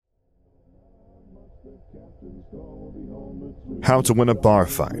How to win a bar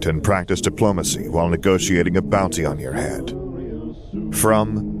fight and practice diplomacy while negotiating a bounty on your head.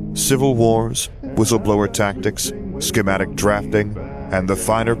 From Civil Wars, whistleblower tactics, schematic drafting, and the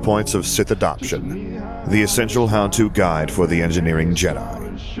finer points of Sith adoption, the essential how-to guide for the Engineering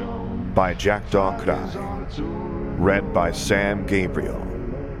Jedi. By Jackdaw Cry. Read by Sam Gabriel.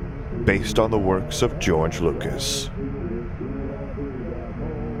 Based on the works of George Lucas.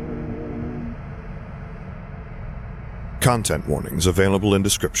 Content warnings available in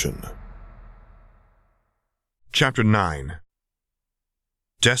description. Chapter 9.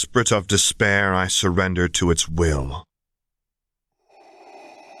 Desperate of despair, I surrendered to its will.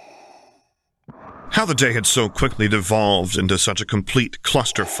 How the day had so quickly devolved into such a complete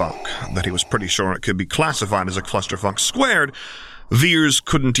clusterfuck that he was pretty sure it could be classified as a clusterfuck squared, Veers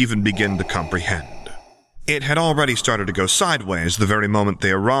couldn't even begin to comprehend. It had already started to go sideways the very moment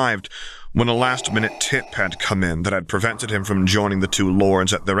they arrived, when a last-minute tip had come in that had prevented him from joining the two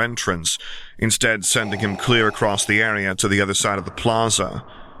lords at their entrance, instead sending him clear across the area to the other side of the plaza.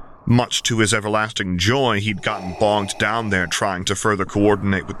 Much to his everlasting joy, he'd gotten bogged down there trying to further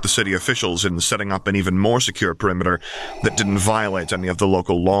coordinate with the city officials in setting up an even more secure perimeter that didn't violate any of the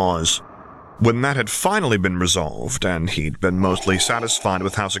local laws. When that had finally been resolved, and he'd been mostly satisfied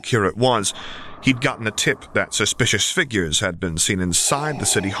with how secure it was, he'd gotten a tip that suspicious figures had been seen inside the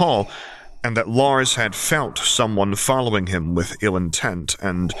city hall, and that Lars had felt someone following him with ill intent,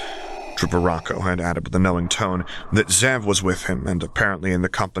 and Trooper Rocco had added with a knowing tone that Zev was with him and apparently in the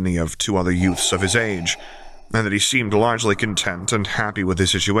company of two other youths of his age, and that he seemed largely content and happy with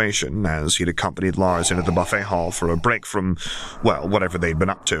his situation as he'd accompanied Lars into the buffet hall for a break from, well, whatever they'd been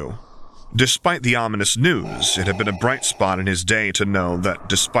up to. Despite the ominous news, it had been a bright spot in his day to know that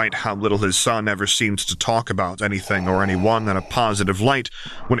despite how little his son ever seemed to talk about anything or anyone in a positive light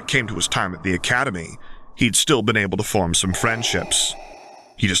when it came to his time at the academy, he'd still been able to form some friendships.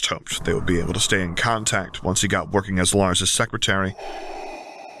 He just hoped they would be able to stay in contact once he got working as Lars' secretary.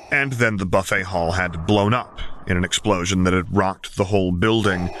 And then the buffet hall had blown up in an explosion that had rocked the whole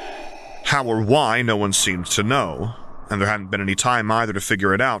building. How or why, no one seemed to know. And there hadn't been any time either to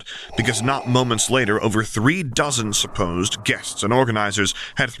figure it out, because not moments later, over 36 supposed guests and organizers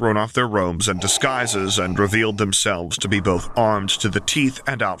had thrown off their robes and disguises and revealed themselves to be both armed to the teeth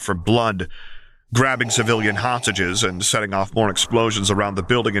and out for blood, grabbing civilian hostages and setting off more explosions around the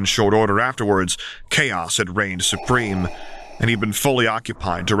building in short order afterwards. Chaos had reigned supreme, and he'd been fully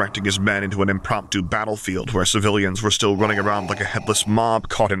occupied directing his men into an impromptu battlefield where civilians were still running around like a headless mob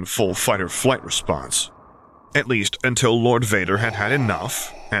caught in full fight-or-flight response. At least until Lord Vader had had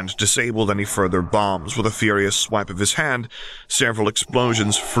enough, and disabled any further bombs with a furious swipe of his hand, several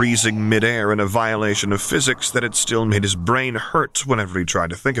explosions freezing mid-air in a violation of physics that had still made his brain hurt whenever he tried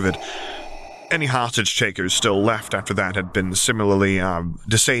to think of it. Any hostage-takers still left after that had been similarly,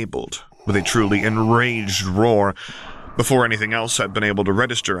 disabled, with a truly enraged roar, before anything else had been able to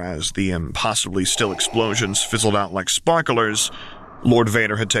register as the impossibly still explosions fizzled out like sparklers. Lord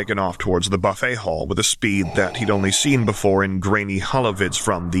Vader had taken off towards the buffet hall with a speed that he'd only seen before in grainy holovids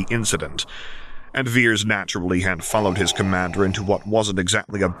from the incident, and Veers naturally had followed his commander into what wasn't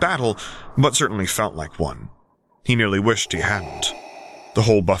exactly a battle, but certainly felt like one. He nearly wished he hadn't. The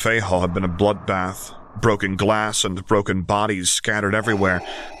whole buffet hall had been a bloodbath, broken glass and broken bodies scattered everywhere,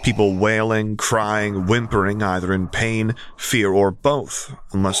 people wailing, crying, whimpering either in pain, fear, or both,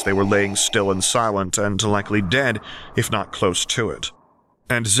 unless they were laying still and silent and likely dead, if not close to it.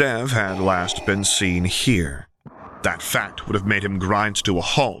 And Zev had last been seen here. That fact would have made him grind to a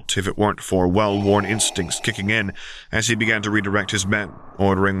halt if it weren't for well-worn instincts kicking in as he began to redirect his men,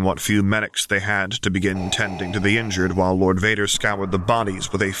 ordering what few medics they had to begin tending to the injured while Lord Vader scoured the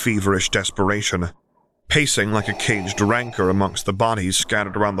bodies with a feverish desperation. Pacing like a caged rancor amongst the bodies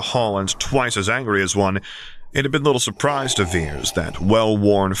scattered around the hall and twice as angry as one, it had been little surprise to Veers that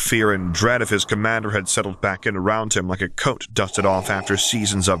well-worn fear and dread of his commander had settled back in around him like a coat dusted off after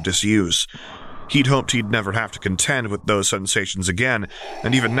seasons of disuse. He'd hoped he'd never have to contend with those sensations again,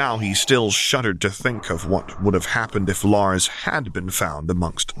 and even now he still shuddered to think of what would have happened if Lars had been found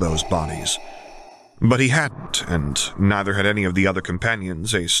amongst those bodies. But he hadn't, and neither had any of the other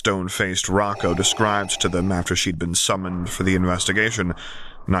companions a stone-faced Rocco described to them after she'd been summoned for the investigation,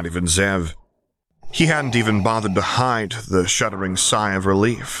 not even Zev. He hadn't even bothered to hide the shuddering sigh of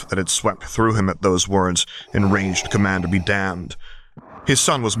relief that had swept through him at those words, enraged commander be damned. His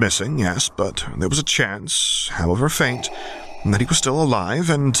son was missing, yes, but there was a chance, however faint, that he was still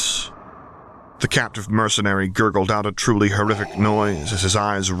alive, and... The captive mercenary gurgled out a truly horrific noise as his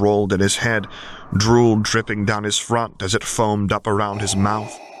eyes rolled in his head, drool dripping down his front as it foamed up around his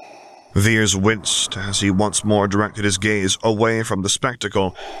mouth. Veers winced as he once more directed his gaze away from the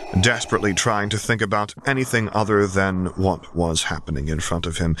spectacle, desperately trying to think about anything other than what was happening in front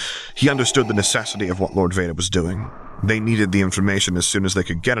of him. He understood the necessity of what Lord Vader was doing. They needed the information as soon as they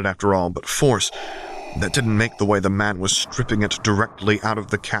could get it, after all, but force, that didn't make the way the man was stripping it directly out of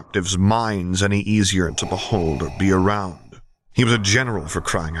the captives' minds any easier to behold or be around. He was a general, for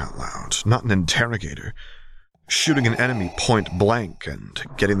crying out loud, not an interrogator. Shooting an enemy point blank and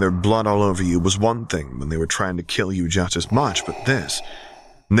getting their blood all over you was one thing when they were trying to kill you just as much, but this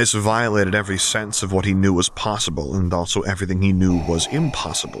violated every sense of what he knew was possible, and also everything he knew was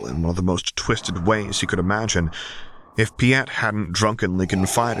impossible in one of the most twisted ways he could imagine. If Piet hadn't drunkenly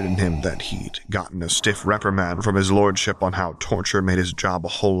confided in him that he'd gotten a stiff reprimand from his lordship on how torture made his job a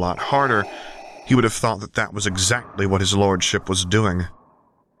whole lot harder, he would have thought that that was exactly what his lordship was doing.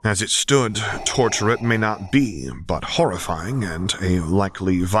 As it stood, torture it may not be, but horrifying, and a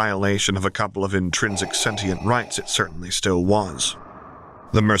likely violation of a couple of intrinsic sentient rights it certainly still was.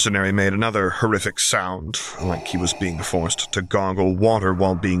 The mercenary made another horrific sound, like he was being forced to gargle water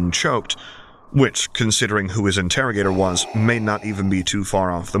while being choked, which, considering who his interrogator was, may not even be too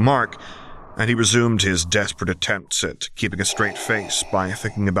far off the mark, and he resumed his desperate attempts at keeping a straight face by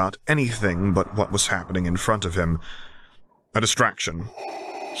thinking about anything but what was happening in front of him. A distraction.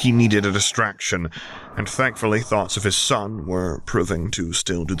 He needed a distraction, and thankfully thoughts of his son were proving to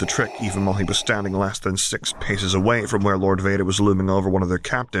still do the trick even while he was standing less than 6 paces away from where Lord Vader was looming over one of their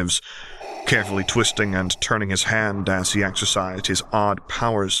captives, carefully twisting and turning his hand as he exercised his odd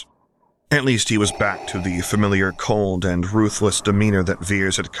powers. At least he was back to the familiar cold and ruthless demeanor that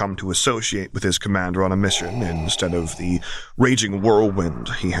Veers had come to associate with his commander on a mission, instead of the raging whirlwind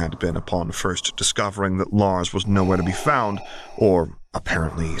he had been upon first discovering that Lars was nowhere to be found, or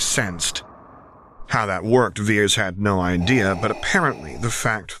apparently sensed. How that worked, Veers had no idea, but apparently the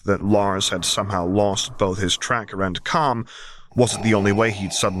fact that Lars had somehow lost both his tracker and comm wasn't the only way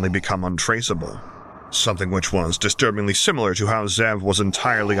he'd suddenly become untraceable. Something which was disturbingly similar to how Zev was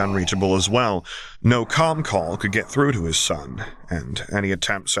entirely unreachable as well. No comm call could get through to his son, and any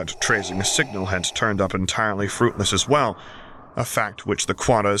attempts at tracing a signal had turned up entirely fruitless as well, a fact which the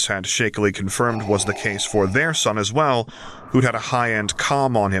Quadas had shakily confirmed was the case for their son as well, who'd had a high-end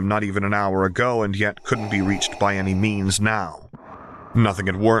comm on him not even an hour ago and yet couldn't be reached by any means now. Nothing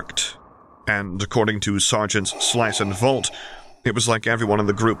had worked, and according to Sergeants Slice and Volt, it was like everyone in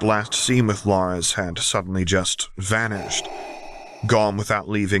the group last seen with Lars had suddenly just vanished. Gone without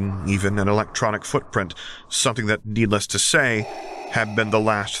leaving even an electronic footprint, something that, needless to say, had been the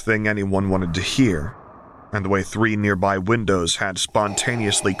last thing anyone wanted to hear. And the way 3 nearby windows had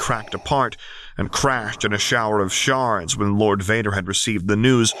spontaneously cracked apart and crashed in a shower of shards when Lord Vader had received the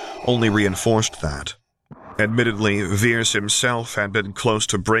news only reinforced that. Admittedly, Veers himself had been close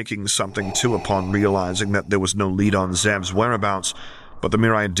to breaking something too upon realizing that there was no lead on Zev's whereabouts, but the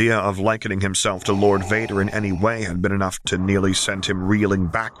mere idea of likening himself to Lord Vader in any way had been enough to nearly send him reeling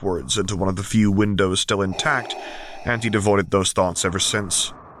backwards into one of the few windows still intact, and he'd avoided those thoughts ever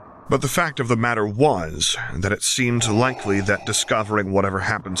since. But the fact of the matter was that it seemed likely that discovering whatever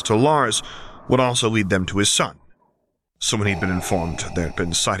happened to Lars would also lead them to his son. So when he'd been informed there had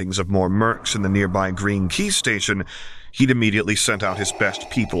been sightings of more mercs in the nearby Green Key Station, he'd immediately sent out his best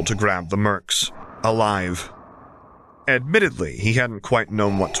people to grab the mercs, alive. Admittedly, he hadn't quite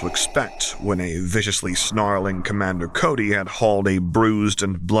known what to expect when a viciously snarling Commander Cody had hauled a bruised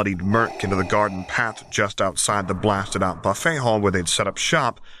and bloodied merc into the garden path just outside the blasted-out buffet hall where they'd set up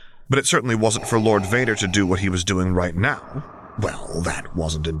shop, but it certainly wasn't for Lord Vader to do what he was doing right now. Well, that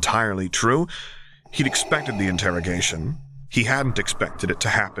wasn't entirely true. He'd expected the interrogation. He hadn't expected it to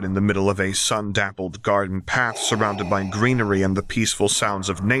happen in the middle of a sun-dappled garden path surrounded by greenery and the peaceful sounds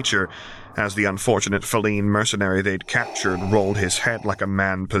of nature, as the unfortunate feline mercenary they'd captured rolled his head like a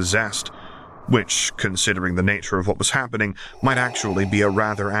man possessed, which, considering the nature of what was happening, might actually be a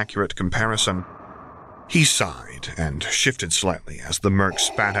rather accurate comparison. He sighed and shifted slightly as the merc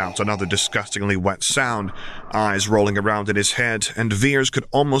spat out another disgustingly wet sound, eyes rolling around in his head, and Veers could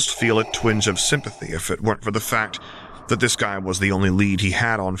almost feel a twinge of sympathy if it weren't for the fact that this guy was the only lead he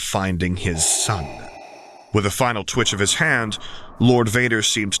had on finding his son. With a final twitch of his hand, Lord Vader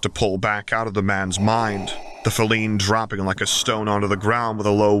seemed to pull back out of the man's mind, the feline dropping like a stone onto the ground with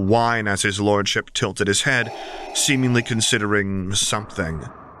a low whine as his lordship tilted his head, seemingly considering something.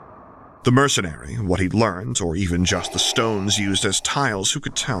 The mercenary, what he'd learned, or even just the stones used as tiles, who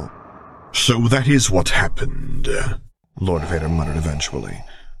could tell? "So that is what happened," Lord Vader muttered eventually,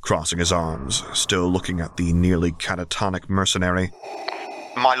 crossing his arms, still looking at the nearly catatonic mercenary.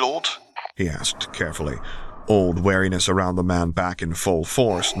 "My lord?" He asked carefully, old wariness around the man back in full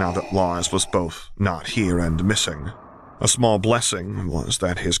force now that Lars was both not here and missing. A small blessing was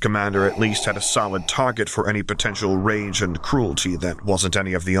that his commander at least had a solid target for any potential rage and cruelty that wasn't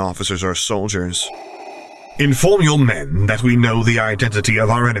any of the officers or soldiers. "Inform your men that we know the identity of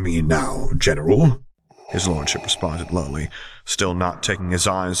our enemy now, General," his lordship responded lowly, still not taking his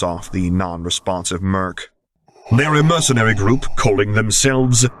eyes off the non-responsive merc. "They're a mercenary group calling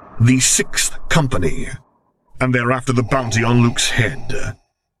themselves the 6th Company, and they're after the bounty on Luke's head.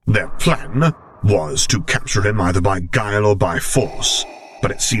 Their plan was to capture him either by guile or by force,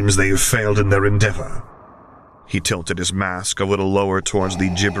 but it seems they've failed in their endeavor." He tilted his mask a little lower towards the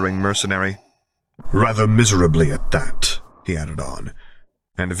gibbering mercenary. "Rather miserably at that," he added on,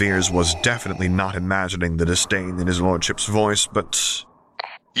 and Veers was definitely not imagining the disdain in his lordship's voice, but...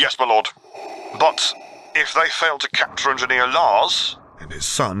 "Yes, my lord. But if they fail to capture Engineer Lars and his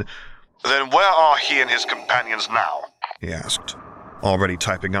son, then where are he and his companions now?" he asked, already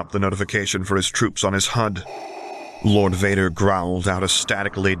typing up the notification for his troops on his HUD. Lord Vader growled out a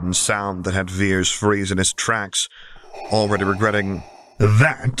static-laden sound that had Veers freeze in his tracks, already regretting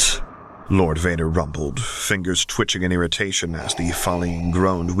that. Lord Vader rumbled, fingers twitching in irritation as the Falleen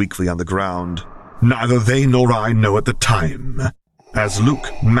groaned weakly on the ground. "Neither they nor I know at the time, as Luke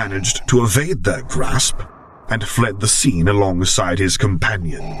managed to evade their grasp and fled the scene alongside his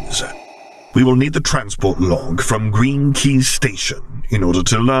companions. We will need the transport log from Green Key Station in order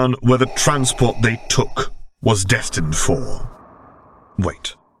to learn where the transport they took was destined for."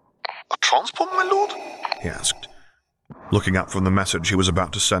 "Wait. A transport, my lord?" he asked, looking up from the message he was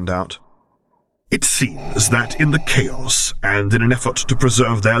about to send out. "It seems that in the chaos, and in an effort to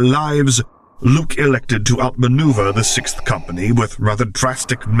preserve their lives, Luke elected to outmaneuver the 6th Company with rather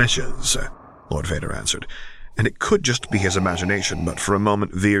drastic measures," Lord Vader answered. And it could just be his imagination, but for a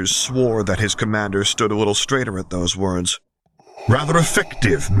moment Veers swore that his commander stood a little straighter at those words. "Rather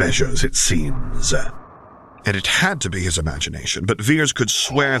effective measures, it seems." And it had to be his imagination, but Veers could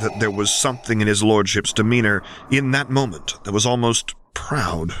swear that there was something in his lordship's demeanor in that moment that was almost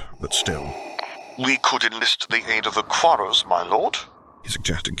proud, but still. "We could enlist the aid of the Quarrers, my lord," he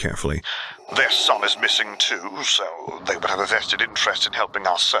suggested carefully. "Their son is missing too, so they would have a vested interest in helping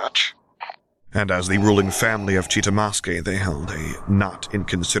our search." And as the ruling family of Chitamaske, they held a not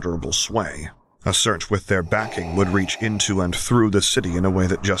inconsiderable sway. A search with their backing would reach into and through the city in a way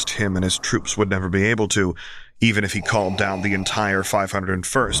that just him and his troops would never be able to, even if he called down the entire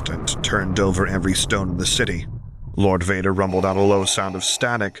 501st and turned over every stone in the city. Lord Vader rumbled out a low sound of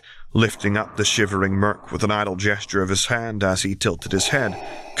static, lifting up the shivering merc with an idle gesture of his hand as he tilted his head,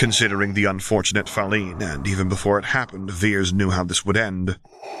 considering the unfortunate Falleen, and even before it happened, Veers knew how this would end.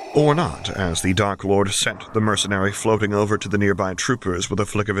 Or not, as the Dark Lord sent the mercenary floating over to the nearby troopers with a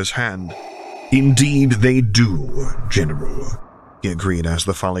flick of his hand. "Indeed they do, General," he agreed as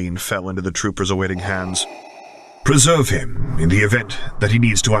the Falleen fell into the troopers' awaiting hands. "Preserve him in the event that he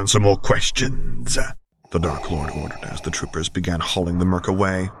needs to answer more questions," the Dark Lord ordered as the troopers began hauling the merc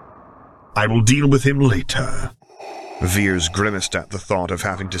away. "I will deal with him later." Veers grimaced at the thought of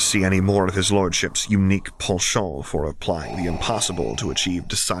having to see any more of his lordship's unique penchant for applying the impossible to achieve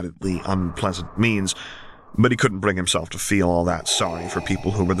decidedly unpleasant means, but he couldn't bring himself to feel all that sorry for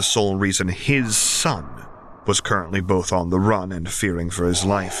people who were the sole reason his son was currently both on the run and fearing for his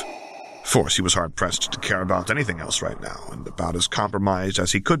life. Of course, he was hard-pressed to care about anything else right now, and about as compromised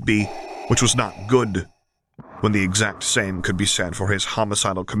as he could be, which was not good, when the exact same could be said for his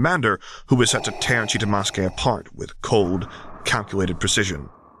homicidal commander, who was set to tear Chitamaske apart with cold, calculated precision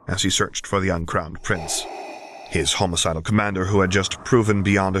as he searched for the uncrowned prince. His homicidal commander who had just proven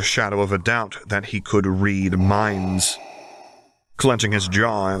beyond a shadow of a doubt that he could read minds. Clenching his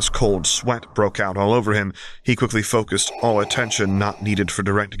jaw as cold sweat broke out all over him, he quickly focused all attention not needed for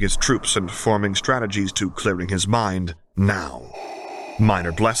directing his troops and forming strategies to clearing his mind now.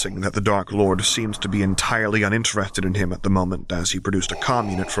 Minor blessing that the Dark Lord seemed to be entirely uninterested in him at the moment as he produced a comm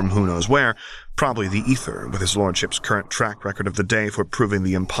unit from who knows where, probably the ether, with his lordship's current track record of the day for proving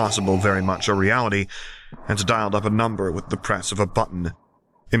the impossible very much a reality, and dialed up a number with the press of a button.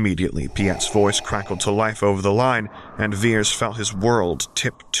 Immediately, Piet's voice crackled to life over the line, and Veers felt his world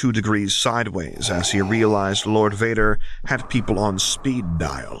tip 2 degrees sideways as he realized Lord Vader had people on speed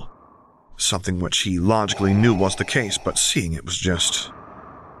dial. Something which he logically knew was the case, but seeing it was just...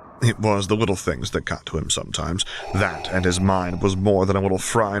 It was the little things that got to him sometimes. That, and his mind was more than a little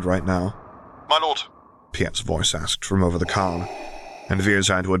fried right now. "My lord," Piet's voice asked from over the comm, and Veers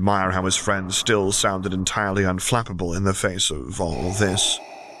had to admire how his friend still sounded entirely unflappable in the face of all this.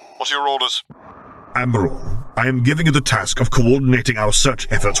 "What are your orders?" "Admiral, I am giving you the task of coordinating our search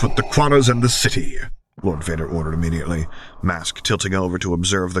efforts with the Quarrers and the city," Lord Vader ordered immediately, mask tilting over to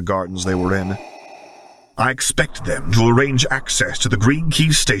observe the gardens they were in. I expect them to arrange access to the Green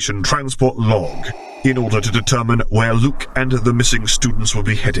Keys Station transport log in order to determine where Luke and the missing students will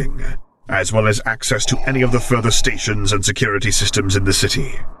be heading, as well as access to any of the further stations and security systems in the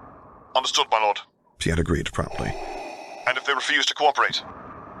city. Understood, my lord. Piet agreed promptly. And if they refuse to cooperate?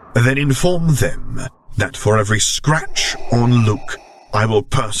 Then inform them that for every scratch on Luke, I will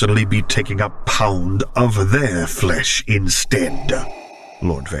personally be taking a pound of their flesh instead,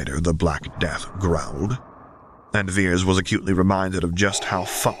 Lord Vader, the Black Death, growled. And Veers was acutely reminded of just how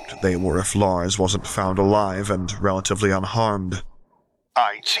fucked they were if Lars wasn't found alive and relatively unharmed.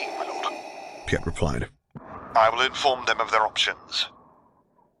 I see, my lord, Piet replied. I will inform them of their options.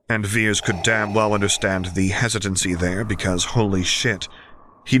 And Veers could damn well understand the hesitancy there because, holy shit,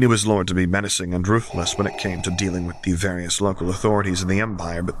 he knew his lord to be menacing and ruthless when it came to dealing with the various local authorities in the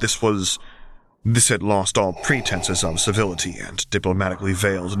Empire, but this had lost all pretenses of civility and diplomatically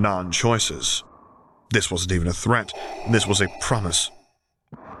veiled non-choices. This wasn't even a threat, this was a promise.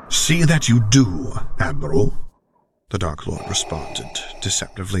 See that you do, Admiral, the Dark Lord responded,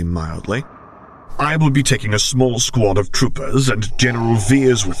 deceptively mildly. I will be taking a small squad of troopers and General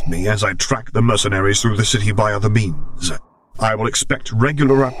Veers with me as I track the mercenaries through the city by other means. I will expect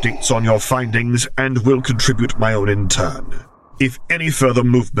regular updates on your findings and will contribute my own in turn. If any further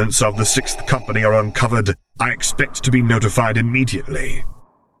movements of the 6th Company are uncovered, I expect to be notified immediately.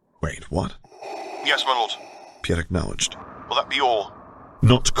 Wait, what? Yes, my lord, Piet acknowledged. Will that be all?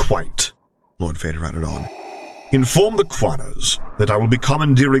 Not quite, Lord Vader added on. Inform the Quanas that I will be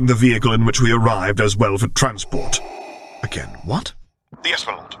commandeering the vehicle in which we arrived as well for transport. Again, what? Yes,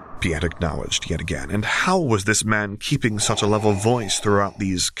 my lord, Piet acknowledged yet again, and how was this man keeping such a level voice throughout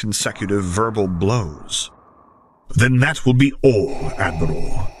these consecutive verbal blows? Then that will be all,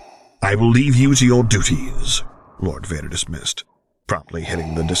 Admiral. I will leave you to your duties, Lord Vader dismissed, promptly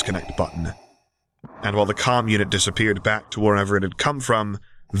hitting the disconnect button. And while the comm unit disappeared back to wherever it had come from,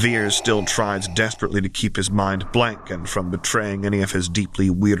 Veers still tried desperately to keep his mind blank and from betraying any of his deeply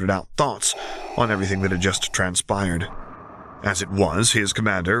weirded out thoughts on everything that had just transpired. As it was, his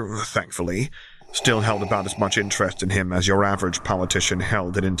commander, thankfully, still held about as much interest in him as your average politician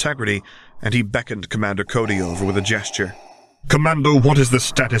held in integrity, and he beckoned Commander Cody over with a gesture. Commander, what is the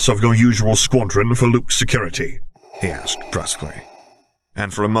status of your usual squadron for Luke's security? He asked brusquely.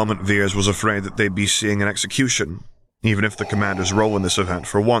 And for a moment Veers was afraid that they'd be seeing an execution, even if the commander's role in this event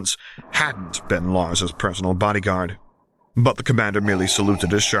for once hadn't been Lars's personal bodyguard. But the commander merely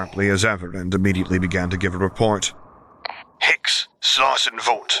saluted as sharply as ever and immediately began to give a report. Hicks, Slice and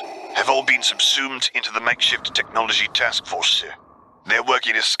Vought have all been subsumed into the makeshift technology task force, sir. They're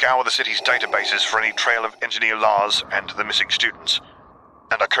working to scour the city's databases for any trail of Engineer Lars and the missing students,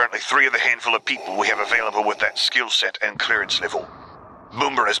 and are currently 3 of the handful of people we have available with that skill set and clearance level.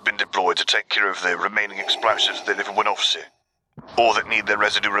 Boomer has been deployed to take care of the remaining explosives that never went off, sir, or that need their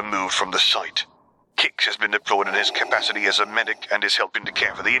residue removed from the site. Kix has been deployed in his capacity as a medic and is helping to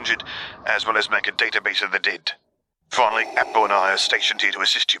care for the injured, as well as make a database of the dead. Finally, Appo and I are stationed here to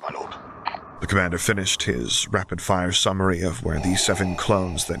assist you, my lord. The commander finished his rapid-fire summary of where the 7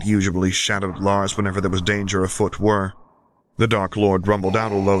 clones that usually shadowed Lars whenever there was danger afoot were. The Dark Lord rumbled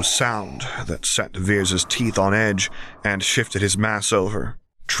out a low sound that set Veers' teeth on edge and shifted his mass over,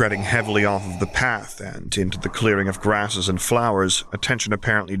 treading heavily off of the path and into the clearing of grasses and flowers, attention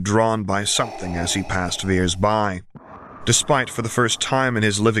apparently drawn by something as he passed Veers by. Despite, for the first time in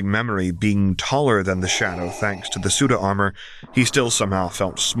his living memory, being taller than the Shadow thanks to the pseudo-armor, he still somehow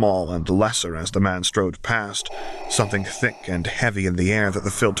felt small and lesser as the man strode past, something thick and heavy in the air that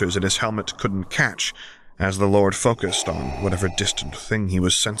the filters in his helmet couldn't catch, as the Lord focused on whatever distant thing he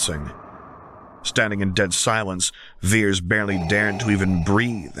was sensing. Standing in dead silence, Veers barely dared to even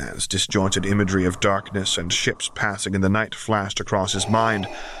breathe as disjointed imagery of darkness and ships passing in the night flashed across his mind,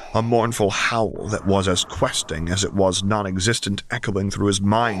 a mournful howl that was as questing as it was non-existent echoing through his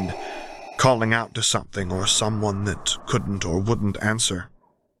mind, calling out to something or someone that couldn't or wouldn't answer.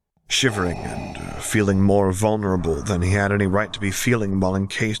 Shivering and feeling more vulnerable than he had any right to be feeling while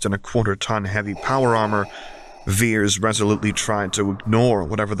encased in a quarter-ton heavy power armor, Veers resolutely tried to ignore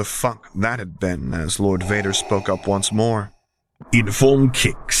whatever the fuck that had been as Lord Vader spoke up once more. Inform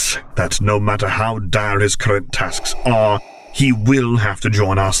Kix that no matter how dire his current tasks are, he will have to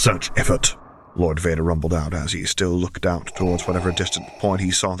join our search effort, Lord Vader rumbled out as he still looked out towards whatever distant point he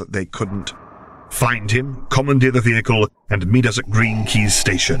saw that they couldn't. Find him, commandeer the vehicle, and meet us at Green Keys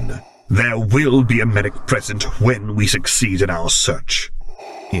Station. There will be a medic present when we succeed in our search.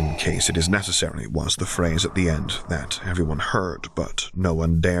 In case it is necessary, was the phrase at the end that everyone heard, but no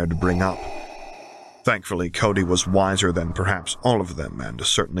one dared bring up. Thankfully, Cody was wiser than perhaps all of them and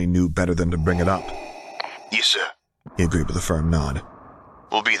certainly knew better than to bring it up. Yes, sir. He agreed with a firm nod.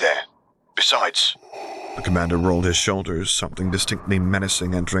 We'll be there. Besides... The commander rolled his shoulders, something distinctly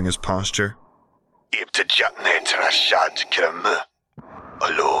menacing entering his posture.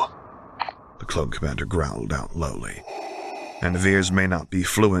 Hello. The clone commander growled out lowly. And Veers may not be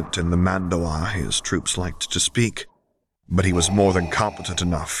fluent in the Mandoa his troops liked to speak, but he was more than competent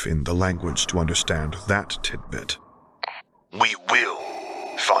enough in the language to understand that tidbit. We will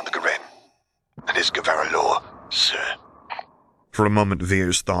find the Garen and his Gavaralor, sir. For a moment,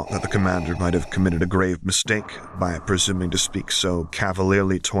 Veers thought that the commander might have committed a grave mistake by presuming to speak so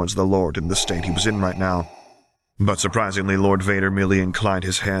cavalierly towards the Lord in the state he was in right now. But surprisingly, Lord Vader merely inclined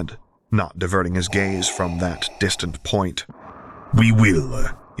his head, not diverting his gaze from that distant point. We will,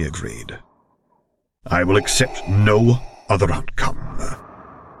 he agreed. I will accept no other outcome.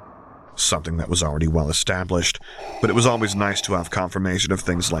 Something that was already well established, but it was always nice to have confirmation of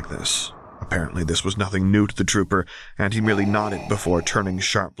things like this. Apparently this was nothing new to the trooper, and he merely nodded before turning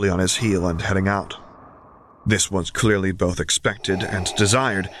sharply on his heel and heading out. This was clearly both expected and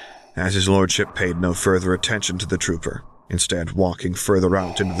desired, as his lordship paid no further attention to the trooper, instead walking further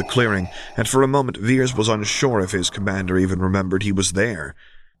out into the clearing, and for a moment Veers was unsure if his commander even remembered he was there.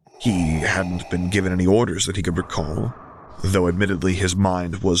 He hadn't been given any orders that he could recall, though admittedly his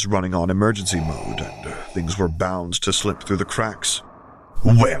mind was running on emergency mode, and things were bound to slip through the cracks.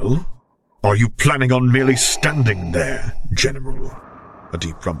 Well, are you planning on merely standing there, General? A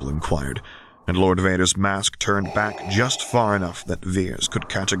deep rumble inquired, and Lord Vader's mask turned back just far enough that Veers could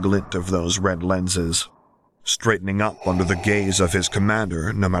catch a glint of those red lenses. Straightening up under the gaze of his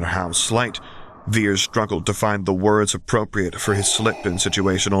commander, no matter how slight, Veers struggled to find the words appropriate for his slip in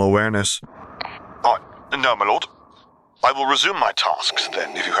situational awareness. No, my lord. I will resume my tasks,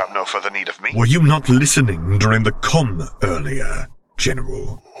 then, if you have no further need of me. Were you not listening during the comm earlier,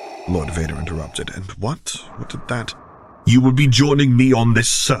 General? Lord Vader interrupted. And what? What did that? You will be joining me on this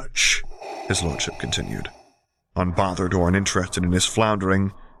search, his lordship continued, unbothered or uninterested in his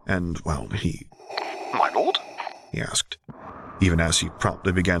floundering, and, well, My lord? He asked, even as he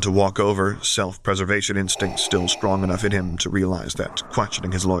promptly began to walk over, self-preservation instinct still strong enough in him to realize that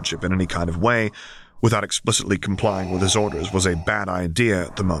questioning his lordship in any kind of way, without explicitly complying with his orders, was a bad idea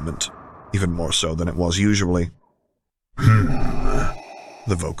at the moment, even more so than it was usually.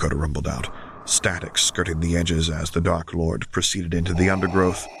 The vocoder rumbled out, static skirting the edges as the Dark Lord proceeded into the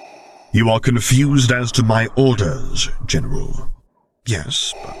undergrowth. You are confused as to my orders, General.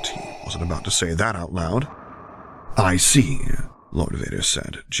 Yes, but he wasn't about to say that out loud. I see, Lord Vader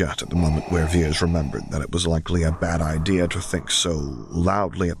said, just at the moment where Veers remembered that it was likely a bad idea to think so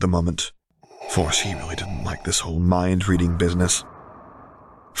loudly at the moment. Of course, he really didn't like this whole mind-reading business.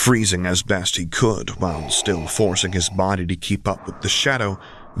 Freezing as best he could, while still forcing his body to keep up with the shadow,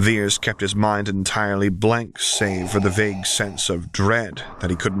 Veers kept his mind entirely blank, save for the vague sense of dread that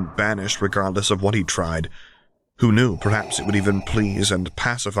he couldn't banish regardless of what he tried. Who knew, perhaps it would even please and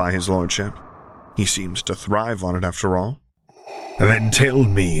pacify his lordship. He seemed to thrive on it after all. Then tell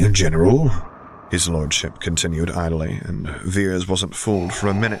me, General, his lordship continued idly, and Veers wasn't fooled for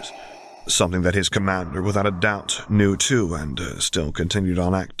a minute. Something that his commander, without a doubt, knew too, and still continued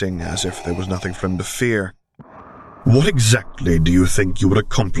on acting as if there was nothing for him to fear. What exactly do you think you would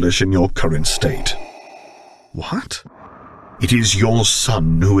accomplish in your current state? What? It is your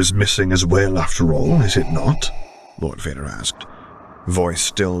son who is missing as well, after all, is it not? Lord Vader asked, voice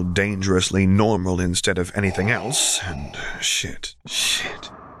still dangerously normal instead of anything else, and shit.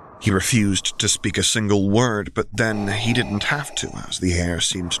 He refused to speak a single word, but then he didn't have to, as the air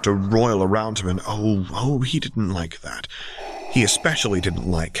seemed to roil around him, and he didn't like that. He especially didn't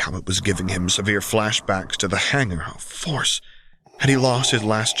like how it was giving him severe flashbacks to the hangar. Of course. Had he lost his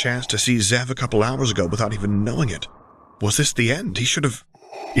last chance to see Zev a couple hours ago without even knowing it? Was this the end? He should have...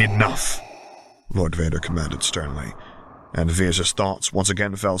 Enough, Lord Vader commanded sternly, and Veers' thoughts once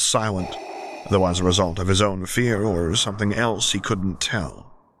again fell silent, though as a result of his own fear or something else he couldn't tell.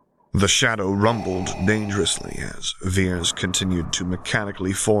 The shadow rumbled dangerously as Veers continued to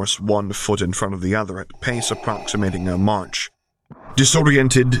mechanically force one foot in front of the other at pace approximating a march.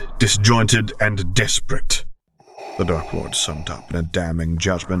 Disoriented, disjointed, and desperate, the Dark Lord summed up in a damning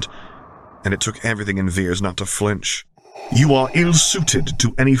judgment, and it took everything in Veers not to flinch. You are ill-suited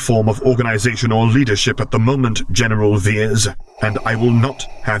to any form of organization or leadership at the moment, General Veers, and I will not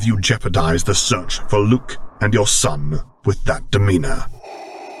have you jeopardize the search for Luke and your son with that demeanor.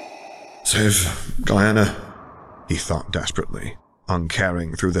 Save Diana, he thought desperately,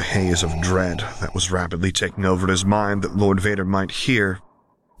 uncaring through the haze of dread that was rapidly taking over his mind that Lord Vader might hear.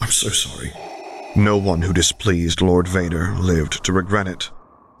 I'm so sorry. No one who displeased Lord Vader lived to regret it,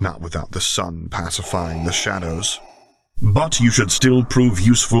 not without the sun pacifying the shadows. But you should still prove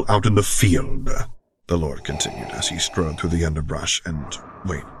useful out in the field, the Lord continued as he strode through the underbrush and...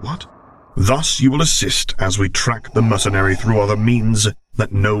 Wait, what? Thus you will assist as we track the mercenary through other means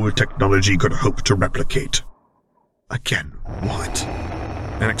that no technology could hope to replicate. Again, what?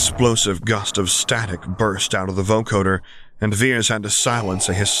 An explosive gust of static burst out of the vocoder, and Veers had to silence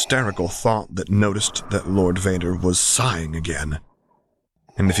a hysterical thought that noticed that Lord Vader was sighing again.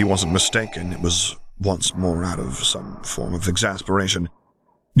 And if he wasn't mistaken, it was once more out of some form of exasperation.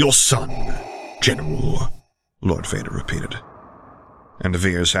 Your son, General, Lord Vader repeated. And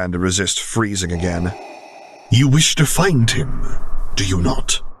Veers had to resist freezing again. You wish to find him, do you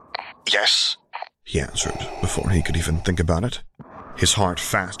not? Yes, he answered before he could even think about it, his heart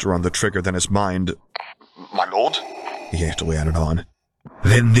faster on the trigger than his mind. My lord? He hastily added on.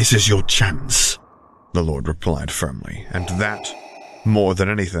 Then this is your chance, the Lord replied firmly, and that, more than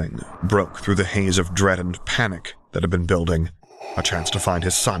anything, broke through the haze of dread and panic that had been building. A chance to find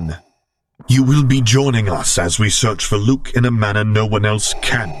his son. You will be joining us as we search for Luke in a manner no one else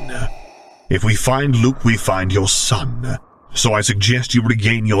can. If we find Luke, we find your son. So I suggest you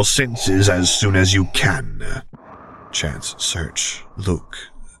regain your senses as soon as you can. Chance search. Luke.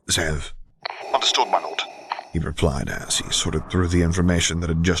 Zev. Understood, my lord, he replied as he sorted through the information that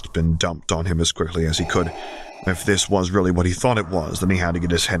had just been dumped on him as quickly as he could. If this was really what he thought it was, then he had to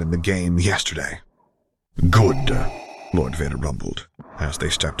get his head in the game yesterday. Good, Lord Vader rumbled as they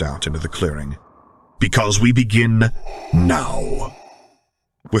stepped out into the clearing. Because we begin now.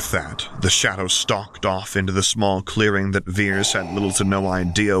 With that, the shadow stalked off into the small clearing that Veers had little to no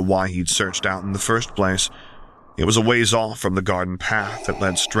idea why he'd searched out in the first place. It was a ways off from the garden path that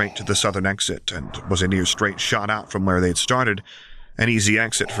led straight to the southern exit and was a near straight shot out from where they'd started, an easy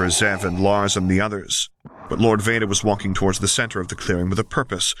exit for Zev and Lars and the others. But Lord Vader was walking towards the center of the clearing with a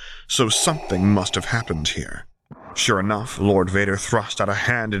purpose, so something must have happened here. Sure enough, Lord Vader thrust out a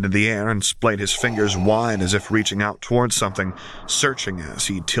hand into the air and splayed his fingers wide as if reaching out towards something, searching as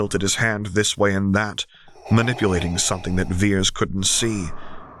he tilted his hand this way and that, manipulating something that Veers couldn't see,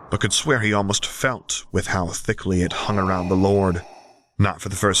 but could swear he almost felt with how thickly it hung around the Lord. Not for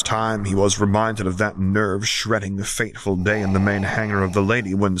the first time, he was reminded of that nerve-shredding, fateful day in the main hangar of the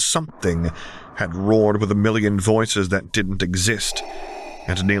Lady when something had roared with a million voices that didn't exist,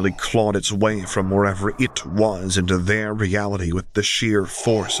 and nearly clawed its way from wherever it was into their reality with the sheer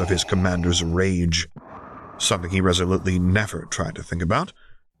force of his commander's rage. Something he resolutely never tried to think about,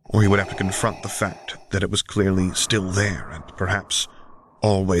 or he would have to confront the fact that it was clearly still there and perhaps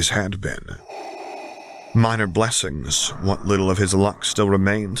always had been. Minor blessings, what little of his luck still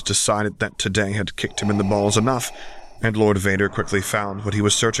remained, decided that today had kicked him in the balls enough, and Lord Vader quickly found what he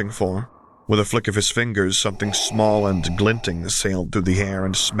was searching for. With a flick of his fingers, something small and glinting sailed through the air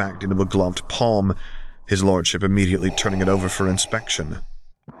and smacked into a gloved palm, his lordship immediately turning it over for inspection.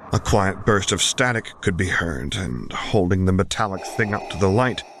 A quiet burst of static could be heard, and holding the metallic thing up to the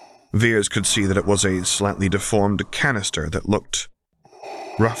light, Veers could see that it was a slightly deformed canister that looked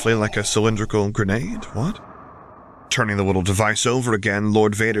roughly like a cylindrical grenade. What? Turning the little device over again,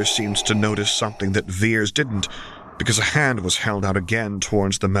 Lord Vader seemed to notice something that Veers didn't, because a hand was held out again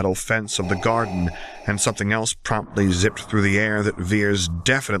towards the metal fence of the garden, and something else promptly zipped through the air that Veers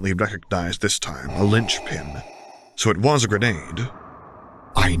definitely recognized this time, a linchpin. So it was a grenade.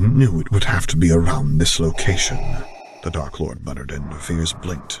 I knew it would have to be around this location, the Dark Lord muttered, and Veers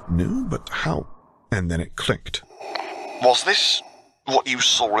blinked. Knew? But how? And then it clicked. Was this what you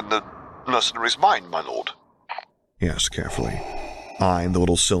saw in the mercenary's mind, my lord? He asked carefully, eyeing the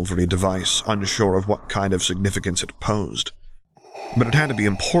little silvery device, unsure of what kind of significance it posed. But it had to be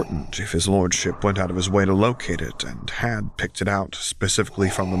important if his lordship went out of his way to locate it and had picked it out specifically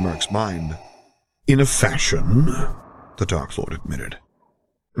from the merc's mind. In a fashion, the Dark Lord admitted.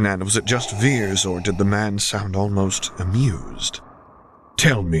 And was it just Veers, or did the man sound almost amused?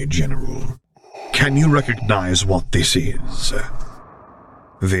 Tell me, General, can you recognize what this is?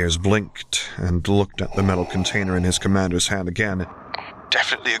 Veers blinked and looked at the metal container in his commander's hand again.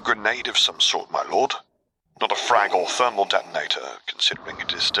 Definitely a grenade of some sort, my lord. Not a frag or thermal detonator, considering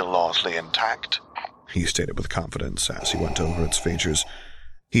it is still largely intact, he stated with confidence as he went over its features.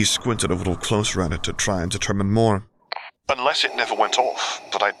 He squinted a little closer at it to try and determine more. Unless it never went off,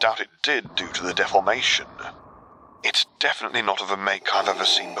 but I doubt it did due to the deformation. It's definitely not of a make I've ever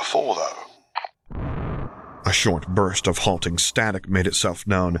seen before, though. A short burst of halting static made itself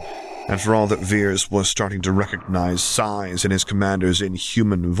known, and for all that Veers was starting to recognize sighs in his commander's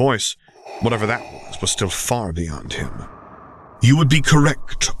inhuman voice, whatever that was still far beyond him. You would be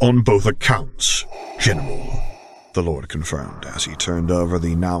correct on both accounts, General, the Lord confirmed as he turned over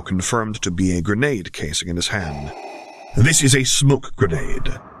the now confirmed to be a grenade casing in his hand. This is a smoke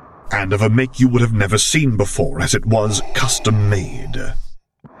grenade, and of a make you would have never seen before, as it was custom-made.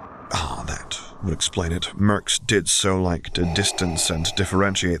 That would explain it. Mercs did so like to distance and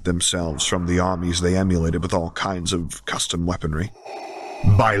differentiate themselves from the armies they emulated with all kinds of custom weaponry.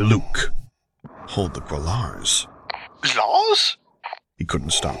 By Luke. Hold the Lars. Lars? He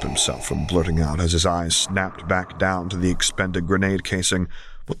couldn't stop himself from blurting out as his eyes snapped back down to the expended grenade casing.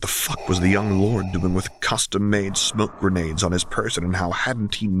 What the fuck was the young lord doing with custom-made smoke grenades on his person, and how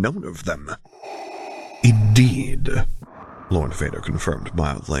hadn't he known of them? Indeed, Lord Vader confirmed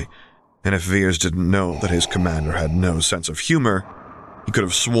mildly, and if Veers didn't know that his commander had no sense of humor, he could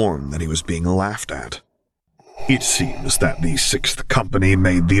have sworn that he was being laughed at. It seems that the 6th Company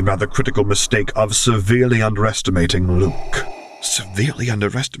made the rather critical mistake of severely underestimating Luke. Severely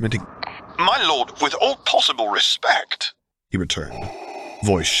underestimating? My lord, with all possible respect, he returned,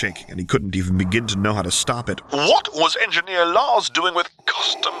 voice shaking, and he couldn't even begin to know how to stop it. What was Engineer Lars doing with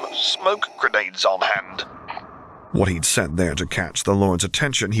custom smoke grenades on hand? What he'd sent there to catch the Lord's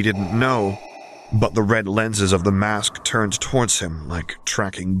attention he didn't know, but the red lenses of the mask turned towards him like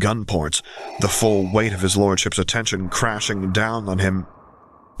tracking gun ports, the full weight of his lordship's attention crashing down on him.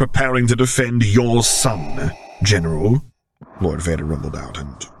 Preparing to defend your son, General, Lord Vader rumbled out,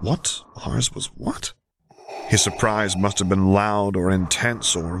 and what? Lars was what? His surprise must have been loud or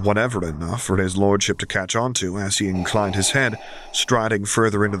intense or whatever enough for his lordship to catch on to as he inclined his head, striding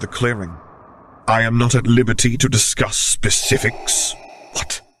further into the clearing. I am not at liberty to discuss specifics.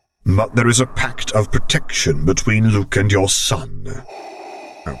 What? But there is a pact of protection between Luke and your son.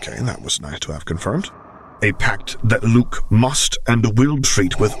 Okay, that was nice to have confirmed. A pact that Luke must and will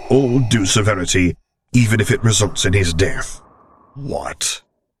treat with all due severity, even if it results in his death. What?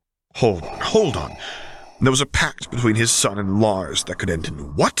 Hold on. There was a pact between his son and Lars that could end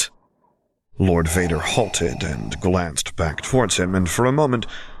in what? Lord Vader halted and glanced back towards him, and for a moment,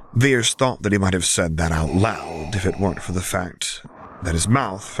 Veers thought that he might have said that out loud if it weren't for the fact that his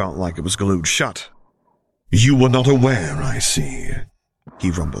mouth felt like it was glued shut. You were not aware, I see,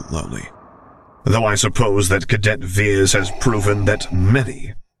 he rumbled lowly. Though I suppose that Cadet Veers has proven that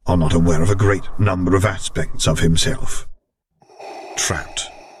many are not aware of a great number of aspects of himself. Trapped.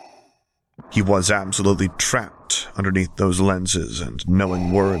 He was absolutely trapped underneath those lenses and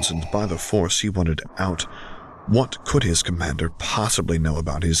knowing words, and by the Force he wanted out. What could his commander possibly know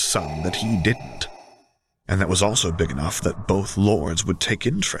about his son that he didn't? And that was also big enough that both lords would take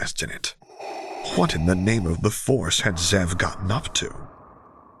interest in it. What in the name of the Force had Zev gotten up to?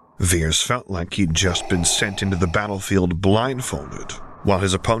 Veers felt like he'd just been sent into the battlefield blindfolded, while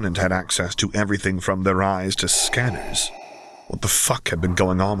his opponent had access to everything from their eyes to scanners. What the fuck had been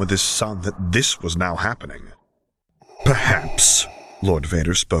going on with his son that this was now happening? Perhaps, Lord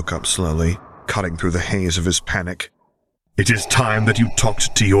Vader spoke up slowly, cutting through the haze of his panic. It is time that you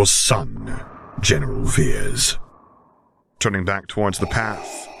talked to your son, General Veers. Turning back towards the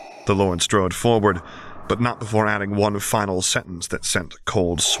path, the Lord strode forward, but not before adding one final sentence that sent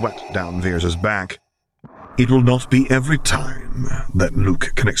cold sweat down Veers' back. It will not be every time that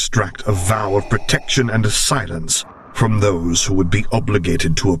Luke can extract a vow of protection and silence from those who would be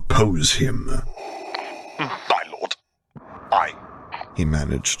obligated to oppose him. My lord, he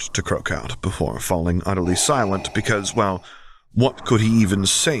managed to croak out before falling utterly silent because, well, what could he even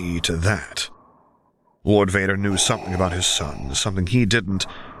say to that? Lord Vader knew something about his son, something he didn't,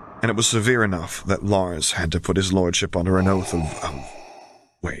 and it was severe enough that Lars had to put his lordship under an oath of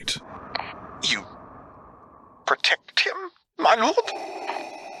wait. You protect him, my lord?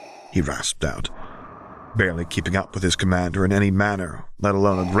 He rasped out, barely keeping up with his commander in any manner, let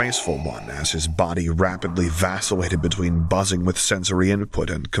alone a graceful one, as his body rapidly vacillated between buzzing with sensory input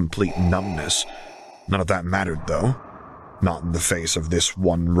and complete numbness. None of that mattered, though. Not in the face of this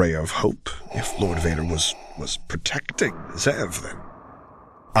one ray of hope, if Lord Vader was protecting Zev, then.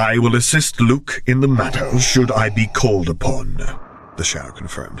 I will assist Luke in the matter, should I be called upon, the Shadow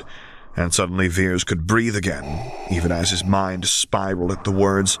confirmed, and suddenly Veers could breathe again, even as his mind spiraled at the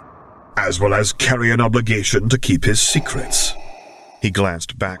words, as well as carry an obligation to keep his secrets. He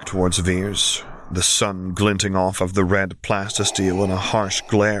glanced back towards Veers, the sun glinting off of the red plastisteel in a harsh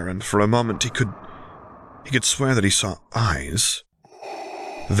glare, and for a moment he could swear that he saw eyes.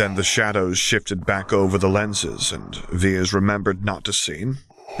 Then the shadows shifted back over the lenses, and Veers remembered not to see,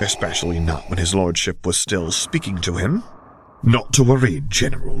 especially not when his lordship was still speaking to him. Not to worry,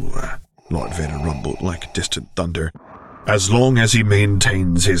 General, Lord Vader rumbled like distant thunder. As long as he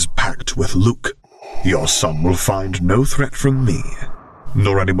maintains his pact with Luke, Your son will find no threat from me,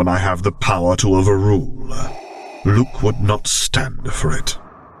 nor anyone I have the power to overrule. Luke would not stand for it.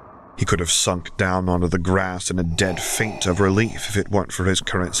 He could have sunk down onto the grass in a dead faint of relief if it weren't for his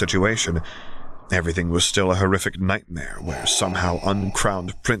current situation. Everything was still a horrific nightmare where somehow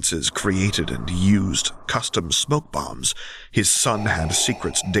uncrowned princes created and used custom smoke bombs. His son had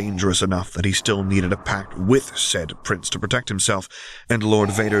secrets dangerous enough that he still needed a pact with said prince to protect himself, and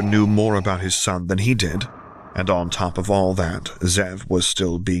Lord Vader knew more about his son than he did. And on top of all that, Zev was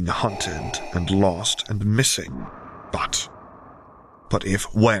still being hunted and lost and missing. But if,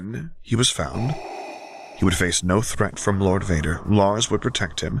 when he was found, he would face no threat from Lord Vader, Lars would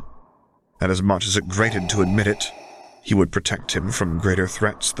protect him. And as much as it grated to admit it, he would protect him from greater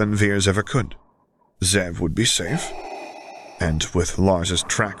threats than Veers ever could. Zev would be safe, and with Lars's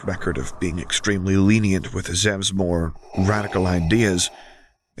track record of being extremely lenient with Zev's more radical ideas,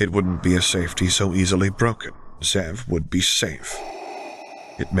 it wouldn't be a safety so easily broken. Zev would be safe.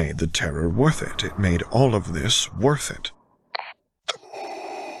 It made the terror worth it. It made all of this worth it.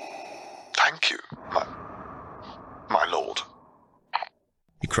 Thank you, my lord.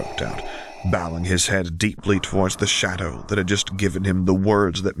 He croaked out, bowing his head deeply towards the shadow that had just given him the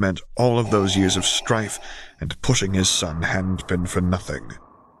words that meant all of those years of strife and pushing his son hadn't been for nothing.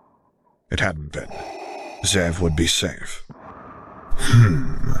 It hadn't been. Zev would be safe.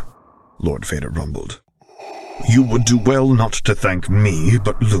 Lord Vader rumbled. You would do well not to thank me,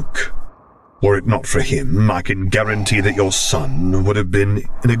 but Luke. Were it not for him, I can guarantee that your son would have been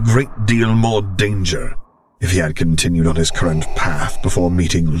in a great deal more danger if he had continued on his current path before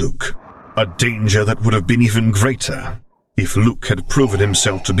meeting Luke. A danger that would have been even greater if Luke had proven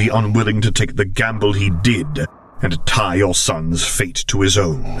himself to be unwilling to take the gamble he did and tie your son's fate to his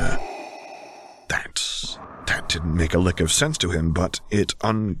own. That didn't make a lick of sense to him, but it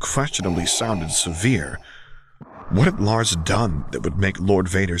unquestionably sounded severe. What had Lars done that would make Lord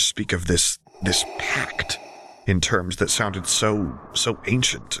Vader speak of this pact in terms that sounded so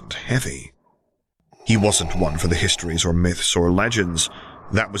ancient and heavy? He wasn't one for the histories or myths or legends.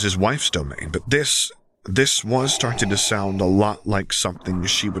 That was his wife's domain, but this was starting to sound a lot like something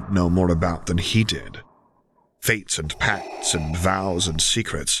she would know more about than he did. Fates and pacts and vows and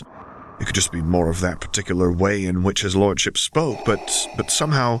secrets. It could just be more of that particular way in which his lordship spoke, but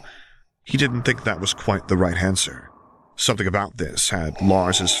somehow he didn't think that was quite the right answer. Something about this had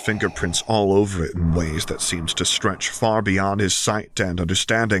Lars's fingerprints all over it in ways that seemed to stretch far beyond his sight and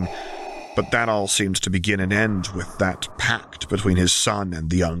understanding, but that all seemed to begin and end with that pact between his son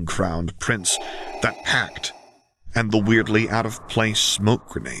and the uncrowned prince, that pact, and the weirdly out-of-place smoke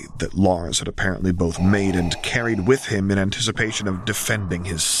grenade that Lars had apparently both made and carried with him in anticipation of defending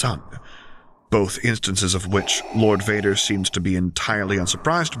his son, both instances of which Lord Vader seemed to be entirely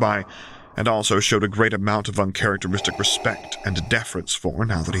unsurprised by, and also showed a great amount of uncharacteristic respect and deference for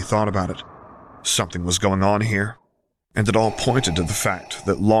now that he thought about it. Something was going on here, and it all pointed to the fact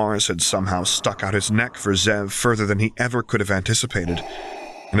that Lars had somehow stuck out his neck for Zev further than he ever could have anticipated,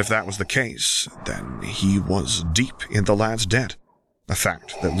 and if that was the case, then he was deep in the lad's debt, a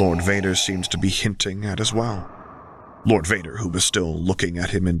fact that Lord Vader seemed to be hinting at as well. Lord Vader, who was still looking at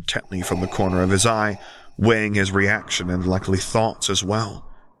him intently from the corner of his eye, weighing his reaction and likely thoughts as well,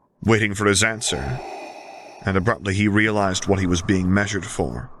 waiting for his answer, and abruptly he realized what he was being measured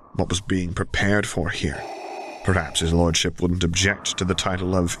for, what was being prepared for here. Perhaps his lordship wouldn't object to the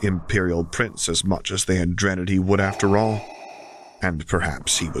title of Imperial Prince as much as they had dreaded he would after all. And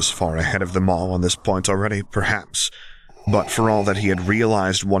perhaps he was far ahead of them all on this point already, perhaps. But for all that he had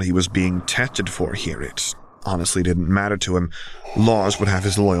realized what he was being tested for here, it honestly didn't matter to him. Lars would have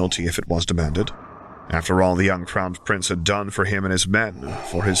his loyalty if it was demanded. After all the uncrowned prince had done for him and his men,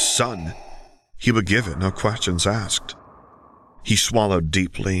 for his son, he would give it, no questions asked. He swallowed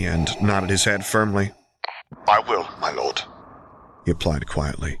deeply and nodded his head firmly. I will, my lord, he replied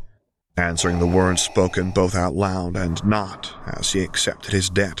quietly, answering the words spoken both out loud and not as he accepted his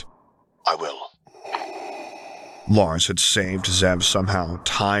debt. I will. Lars had saved Zev somehow,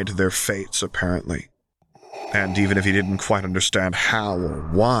 tied their fates apparently. And even if he didn't quite understand how or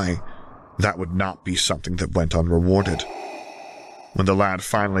why, that would not be something that went unrewarded. When the lad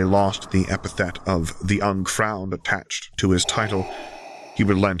finally lost the epithet of the uncrowned attached to his title, he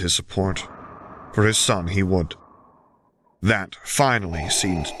would lend his support. For his son, he would. That finally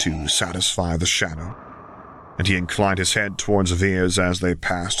seemed to satisfy the shadow, and he inclined his head towards Veers as they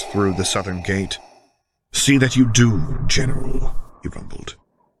passed through the southern gate. See that you do, General, he rumbled.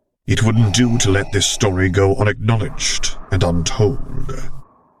 It wouldn't do to let this story go unacknowledged and untold.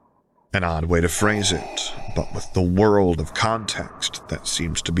 An odd way to phrase it, but with the world of context that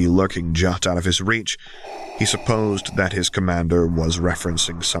seems to be lurking just out of his reach, he supposed that his commander was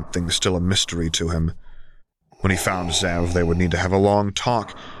referencing something still a mystery to him. When he found Zev, they would need to have a long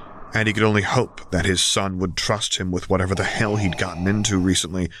talk, and he could only hope that his son would trust him with whatever the hell he'd gotten into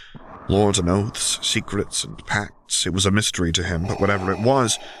recently. Lords and oaths, secrets and pacts, it was a mystery to him, but whatever it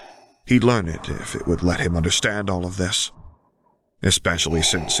was, he'd learn it if it would let him understand all of this. Especially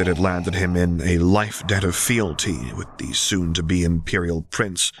since it had landed him in a life debt of fealty with the soon-to-be Imperial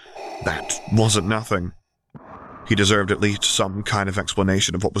Prince. That wasn't nothing. He deserved at least some kind of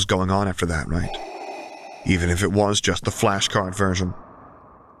explanation of what was going on after that, right? Even if it was just the flashcard version.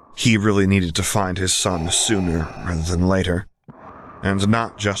 He really needed to find his son sooner rather than later. And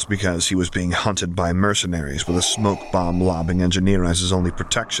not just because he was being hunted by mercenaries with a smoke bomb lobbing engineer as his only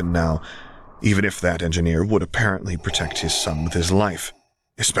protection now, even if that engineer would apparently protect his son with his life.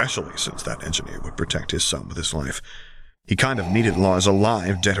 Especially since that engineer would protect his son with his life. He kind of needed Lars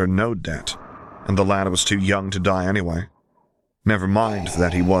alive, dead or no debt, and the lad was too young to die anyway. Never mind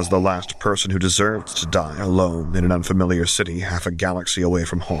that he was the last person who deserved to die alone in an unfamiliar city half a galaxy away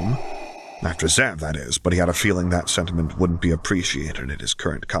from home. After Zev, that is, but he had a feeling that sentiment wouldn't be appreciated in his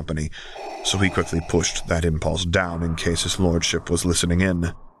current company, so he quickly pushed that impulse down in case his lordship was listening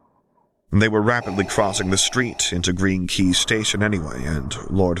in. They were rapidly crossing the street into Green Key Station anyway, and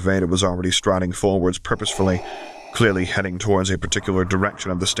Lord Vader was already striding forwards purposefully, clearly heading towards a particular direction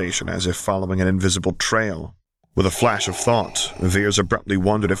of the station as if following an invisible trail. With a flash of thought, Veers abruptly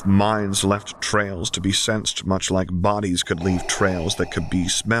wondered if minds left trails to be sensed much like bodies could leave trails that could be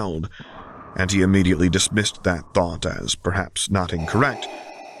smelled, and he immediately dismissed that thought as perhaps not incorrect,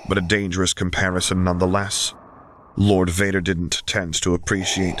 but a dangerous comparison nonetheless. Lord Vader didn't tend to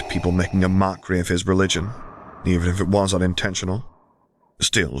appreciate people making a mockery of his religion, even if it was unintentional.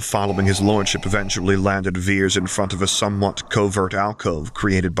 Still, following his lordship eventually landed Veers in front of a somewhat covert alcove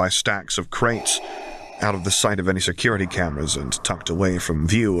created by stacks of crates, out of the sight of any security cameras and tucked away from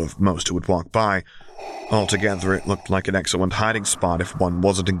view of most who would walk by. Altogether, it looked like an excellent hiding spot if one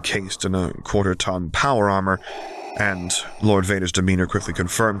wasn't encased in a quarter-ton power armor, and Lord Vader's demeanor quickly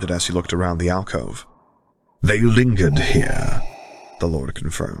confirmed it as he looked around the alcove. They lingered here, the Lord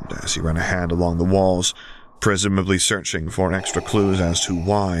confirmed as he ran a hand along the walls, presumably searching for extra clues as to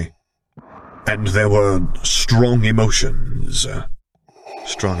why. And there were strong emotions.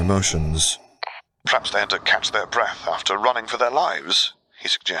 Strong emotions? Perhaps they had to catch their breath after running for their lives, he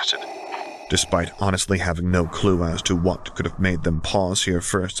suggested. Despite honestly having no clue as to what could have made them pause here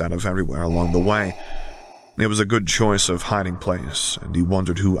first out of everywhere along the way. It was a good choice of hiding place, and he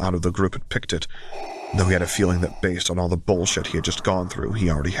wondered who out of the group had picked it, though he had a feeling that based on all the bullshit he had just gone through, he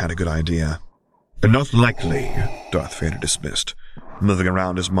already had a good idea. Not likely, Darth Vader dismissed, moving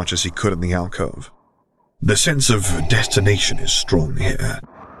around as much as he could in the alcove. The sense of destination is strong here.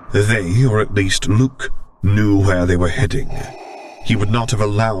 They, or at least Luke, knew where they were heading. He would not have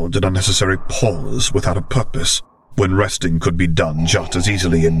allowed an unnecessary pause without a purpose, when resting could be done just as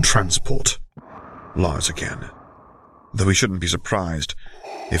easily in transport. Lars again. Though he shouldn't be surprised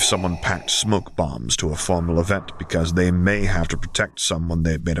if someone packed smoke bombs to a formal event because they may have to protect someone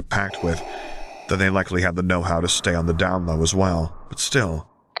they've made a pact with, then they likely have the know-how to stay on the down low as well. But still.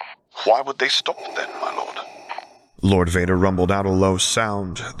 Why would they stop then, my lord? Lord Vader rumbled out a low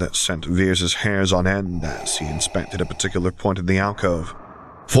sound that sent Veers' hairs on end as he inspected a particular point in the alcove.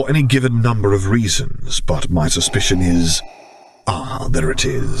 For any given number of reasons, but my suspicion is... there it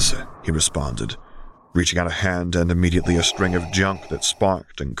is, he responded, reaching out a hand, and immediately a string of junk that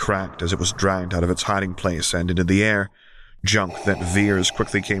sparked and cracked as it was dragged out of its hiding place and into the air. Junk that Veers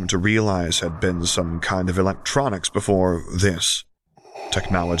quickly came to realize had been some kind of electronics before this.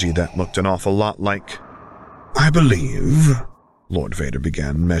 Technology that looked an awful lot like... I believe, Lord Vader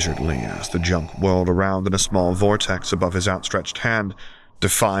began measuredly as the junk whirled around in a small vortex above his outstretched hand,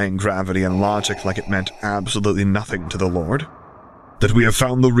 defying gravity and logic like it meant absolutely nothing to the Lord. That we have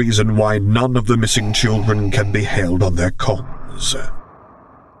found the reason why none of the missing children can be hailed on their comms.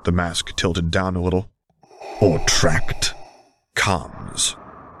 The mask tilted down a little. Or tracked. Comms.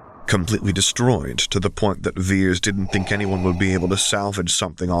 Completely destroyed to the point that Veers didn't think anyone would be able to salvage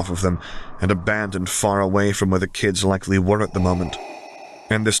something off of them, and abandoned far away from where the kids likely were at the moment.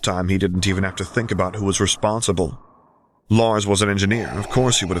 And this time he didn't even have to think about who was responsible. Lars was an engineer. Of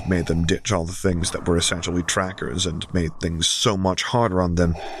course he would have made them ditch all the things that were essentially trackers and made things so much harder on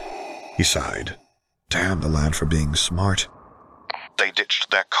them. He sighed. Damn the lad for being smart. They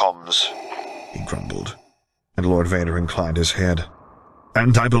ditched their comms, he grumbled, and Lord Vader inclined his head.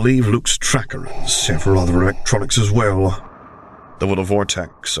 And I believe Luke's tracker and several other electronics as well. The little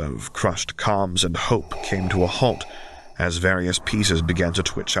vortex of crushed comms and hope came to a halt as various pieces began to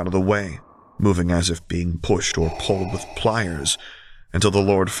twitch out of the way, moving as if being pushed or pulled with pliers, until the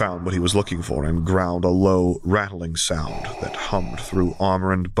Lord found what he was looking for and ground a low, rattling sound that hummed through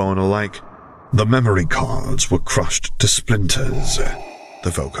armor and bone alike. The memory cards were crushed to splinters,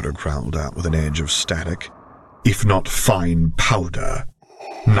 the vocoder growled out with an edge of static. If not fine powder,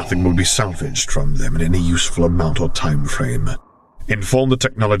 nothing will be salvaged from them in any useful amount or time frame. Inform the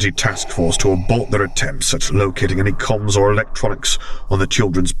Technology Task Force to abort their attempts at locating any comms or electronics on the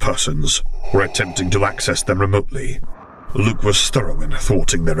children's persons, or attempting to access them remotely. Luke was thorough in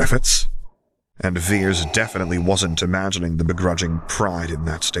thwarting their efforts. And Veers definitely wasn't imagining the begrudging pride in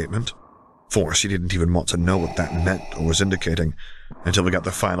that statement. For she didn't even want to know what that meant or was indicating, until we got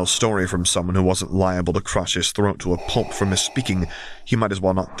the final story from someone who wasn't liable to crush his throat to a pulp for misspeaking. He might as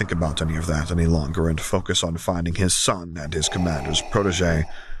well not think about any of that any longer and focus on finding his son and his commander's protege,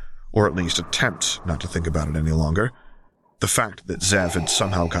 or at least attempt not to think about it any longer. The fact that Zev had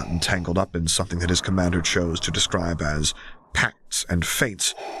somehow gotten tangled up in something that his commander chose to describe as pacts and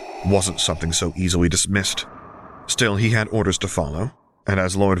fates wasn't something so easily dismissed. Still, he had orders to follow, and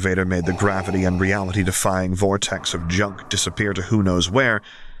as Lord Vader made the gravity and reality-defying vortex of junk disappear to who knows where,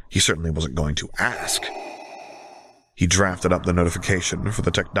 he certainly wasn't going to ask. He drafted up the notification for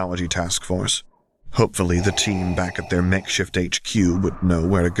the Technology Task Force. Hopefully the team back at their makeshift HQ would know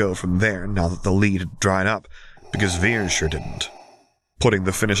where to go from there now that the lead had dried up, because Veers sure didn't. Putting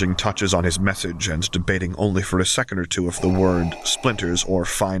the finishing touches on his message and debating only for a second or two if the word splinters or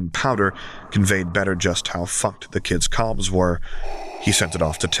fine powder conveyed better just how fucked the kid's comms were, he sent it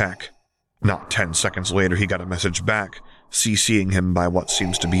off to Tech. Not 10 seconds later, he got a message back, CCing him by what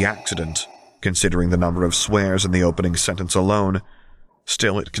seems to be accident, considering the number of swears in the opening sentence alone.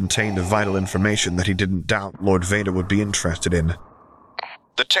 Still, it contained vital information that he didn't doubt Lord Vader would be interested in.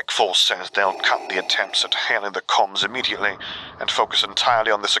 The Tech Force says they'll cut the attempts at hailing the comms immediately and focus entirely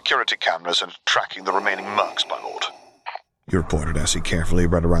on the security cameras and tracking the remaining mercs, my lord. He reported as he carefully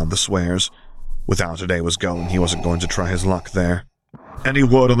read around the swears. With how today was going, he wasn't going to try his luck there. Any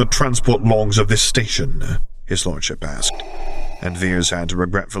word on the transport logs of this station? His lordship asked, and Veers had to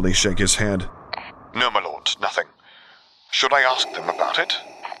regretfully shake his head. No, my lord, nothing. Should I ask them about it?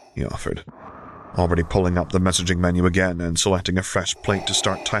 He offered, already pulling up the messaging menu again and selecting a fresh plate to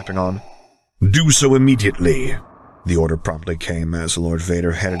start typing on. Do so immediately. The order promptly came as Lord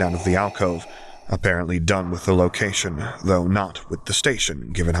Vader headed out of the alcove, apparently done with the location, though not with the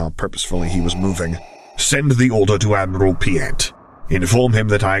station, given how purposefully he was moving. Send the order to Admiral Piet. Inform him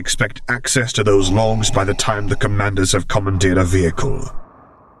that I expect access to those logs by the time the commanders have commandeered a vehicle.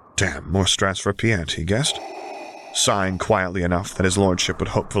 Damn, more stress for Piet, he guessed. Sighing quietly enough that his lordship would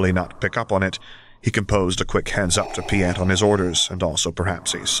hopefully not pick up on it, he composed a quick heads-up to Piet on his orders, and also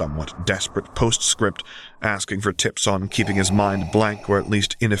perhaps a somewhat desperate postscript asking for tips on keeping his mind blank or at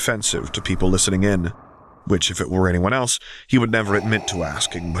least inoffensive to people listening in. Which, if it were anyone else, he would never admit to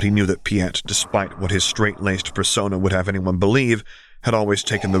asking, but he knew that Piet, despite what his straight-laced persona would have anyone believe, had always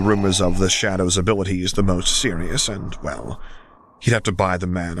taken the rumors of the Shadow's abilities the most serious, and, well, he'd have to buy the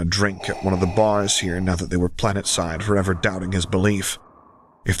man a drink at one of the bars here now that they were planetside for ever doubting his belief.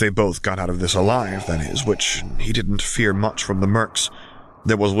 If they both got out of this alive, that is, which he didn't fear much from the mercs,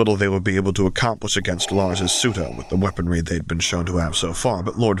 there was little they would be able to accomplish against Lars's Suta with the weaponry they'd been shown to have so far,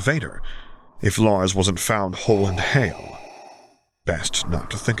 but Lord Vader, if Lars wasn't found whole and hale, best not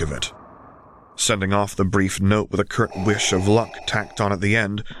to think of it. Sending off the brief note with a curt wish of luck tacked on at the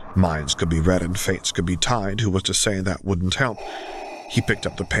end, minds could be read and fates could be tied, who was to say that wouldn't help? He picked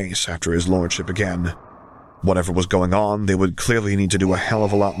up the pace after his lordship again. Whatever was going on, they would clearly need to do a hell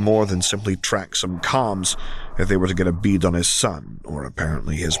of a lot more than simply track some comms if they were to get a bead on his son, or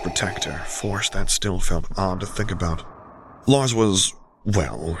apparently his protector, force that still felt odd to think about. Lars was,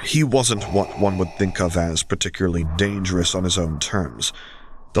 well, he wasn't what one would think of as particularly dangerous on his own terms.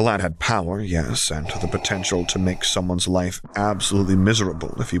 The lad had power, yes, and the potential to make someone's life absolutely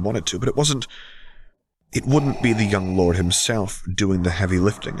miserable if he wanted to, but it wouldn't be the young lord himself doing the heavy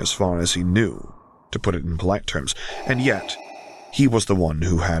lifting as far as he knew, to put it in polite terms, and yet he was the one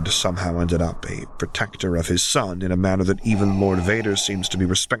who had somehow ended up a protector of his son in a manner that even Lord Vader seems to be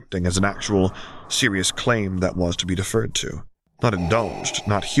respecting as an actual, serious claim that was to be deferred to. Not indulged,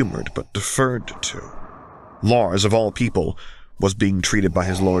 not humored, but deferred to. Lars, of all people, was being treated by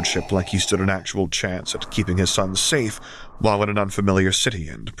his lordship like he stood an actual chance at keeping his son safe while in an unfamiliar city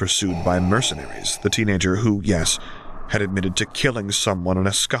and pursued by mercenaries, the teenager who, yes, had admitted to killing someone in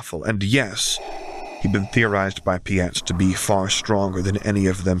a scuffle, and yes, He'd been theorized by Piet to be far stronger than any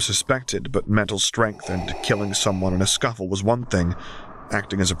of them suspected, but mental strength and killing someone in a scuffle was one thing.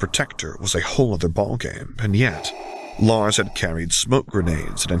 Acting as a protector was a whole other ballgame, and yet, Lars had carried smoke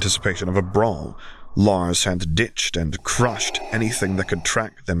grenades in anticipation of a brawl. Lars had ditched and crushed anything that could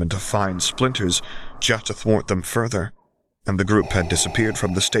track them into fine splinters just to thwart them further, and the group had disappeared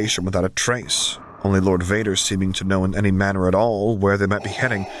from the station without a trace, only Lord Vader seeming to know in any manner at all where they might be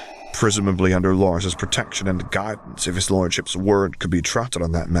heading, presumably under Lars's protection and guidance if his lordship's word could be trusted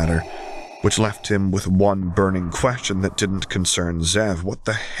on that matter, which left him with one burning question that didn't concern Zev. What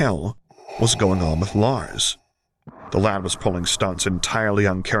the hell was going on with Lars? The lad was pulling stunts entirely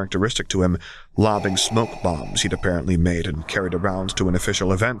uncharacteristic to him, lobbing smoke bombs he'd apparently made and carried around to an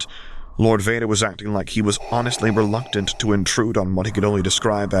official event. Lord Vader was acting like he was honestly reluctant to intrude on what he could only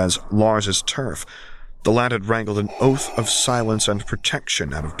describe as Lars's turf. The lad had wrangled an oath of silence and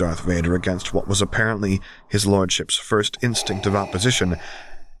protection out of Darth Vader against what was apparently his lordship's first instinct of opposition,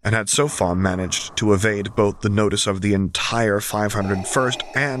 and had so far managed to evade both the notice of the entire 501st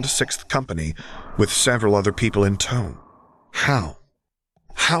and 6th Company, with several other people in tow. How?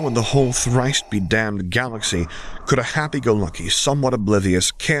 How in the whole thrice-be-damned galaxy could a happy-go-lucky, somewhat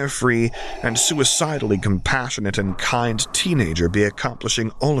oblivious, carefree, and suicidally compassionate and kind teenager be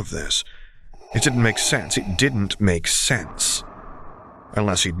accomplishing all of this? It didn't make sense. It didn't make sense.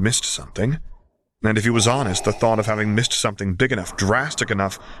 Unless he'd missed something. And if he was honest, the thought of having missed something big enough, drastic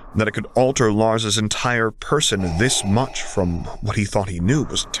enough, that it could alter Lars's entire person this much from what he thought he knew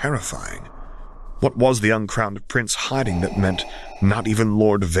was terrifying. What was the uncrowned prince hiding that meant not even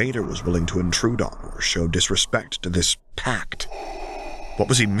Lord Vader was willing to intrude on or show disrespect to this pact? What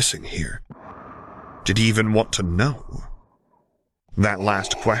was he missing here? Did he even want to know? That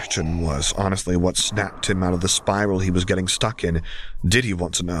last question was honestly what snapped him out of the spiral he was getting stuck in. Did he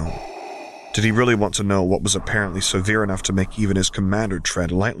want to know? Did he really want to know what was apparently severe enough to make even his commander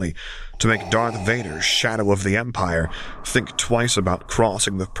tread lightly, to make Darth Vader, Shadow of the Empire, think twice about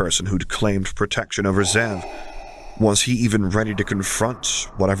crossing the person who'd claimed protection over Zev? Was he even ready to confront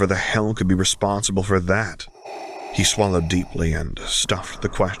whatever the hell could be responsible for that? He swallowed deeply and stuffed the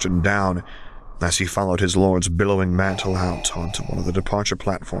question down as he followed his lord's billowing mantle out onto one of the departure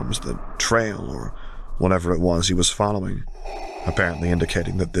platforms, the trail or whatever it was he was following, apparently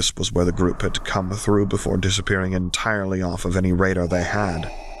indicating that this was where the group had come through before disappearing entirely off of any radar they had.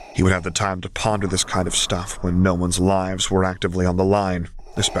 He would have the time to ponder this kind of stuff when no one's lives were actively on the line,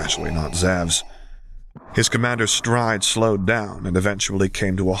 especially not Zev's. His commander's stride slowed down and eventually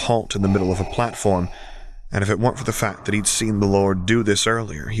came to a halt in the middle of a platform, and if it weren't for the fact that he'd seen the Lord do this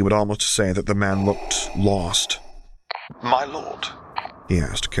earlier, he would almost say that the man looked lost. "My lord?" he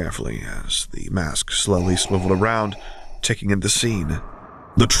asked carefully as the mask slowly swiveled around, taking in the scene.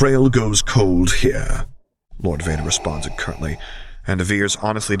 "The trail goes cold here," Lord Vader responded curtly, and Veers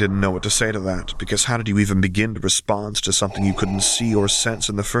honestly didn't know what to say to that, because how did you even begin to respond to something you couldn't see or sense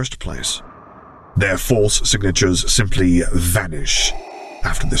in the first place? "Their force signatures simply vanish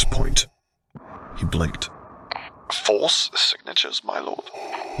after this point." He blinked. "Force signatures, my lord?"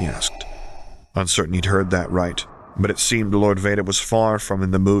 he asked, uncertain he'd heard that right, but it seemed Lord Vader was far from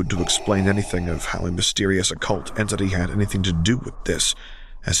in the mood to explain anything of how a mysterious occult entity had anything to do with this,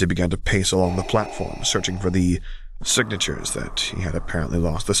 as he began to pace along the platform, searching for the signatures that he had apparently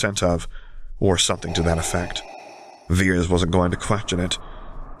lost the scent of, or something to that effect. Veers wasn't going to question it.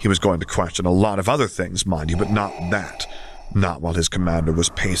 He was going to question a lot of other things, mind you, but not that. Not while his commander was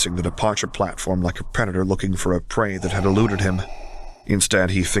pacing the departure platform like a predator looking for a prey that had eluded him.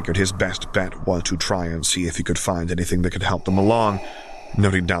 Instead, he figured his best bet was to try and see if he could find anything that could help them along,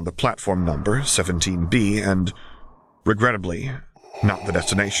 noting down the platform number, 17B, and, regrettably, not the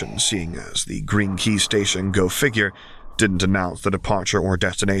destination, seeing as the Green Key Station, go figure, didn't announce the departure or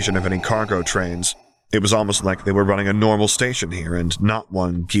destination of any cargo trains. It was almost like they were running a normal station here, and not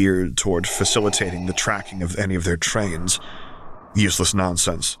one geared toward facilitating the tracking of any of their trains. Useless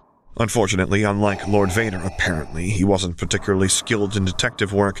nonsense. Unfortunately, unlike Lord Vader, apparently, he wasn't particularly skilled in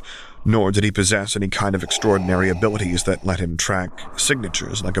detective work, nor did he possess any kind of extraordinary abilities that let him track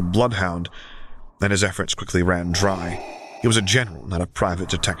signatures like a bloodhound, and his efforts quickly ran dry. He was a general, not a private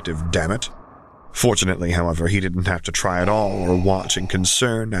detective, damn it. Fortunately, however, he didn't have to try at all or watch in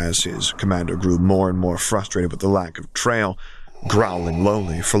concern as his commander grew more and more frustrated with the lack of trail, growling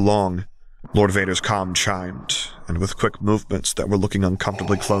lowly for long. Lord Vader's comm chimed, and with quick movements that were looking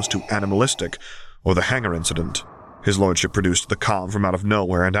uncomfortably close to animalistic, or the hangar incident, his lordship produced the comm from out of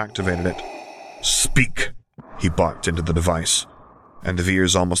nowhere and activated it. "Speak," he barked into the device, and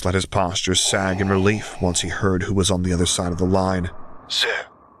Veers almost let his posture sag in relief once he heard who was on the other side of the line. "Sir,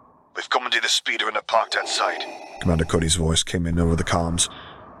 We've commandeered a speeder and are parked outside. Commander Cody's voice came in over the comms.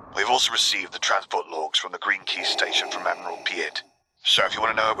 We've also received the transport logs from the Green Key station from Admiral Piet. So if you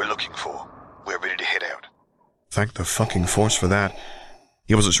want to know what we're looking for, we're ready to head out. Thank the fucking Force for that.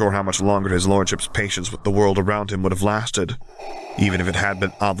 He wasn't sure how much longer his lordship's patience with the world around him would have lasted, even if it had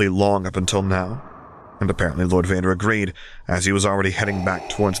been oddly long up until now. And apparently Lord Vader agreed, as he was already heading back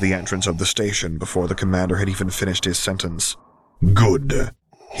towards the entrance of the station before the commander had even finished his sentence. Good,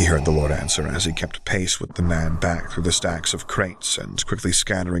 he heard the Lord answer as he kept pace with the man back through the stacks of crates and quickly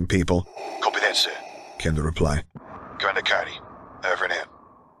scattering people. Copy that, sir, Came the reply. Commander Cody, over and out.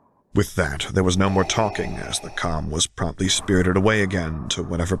 With that, there was no more talking, as the comm was promptly spirited away again to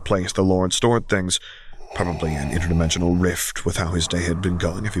whatever place the Lord stored things, probably an interdimensional rift with how his day had been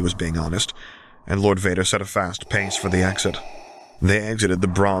going, if he was being honest, and Lord Vader set a fast pace for the exit. They exited the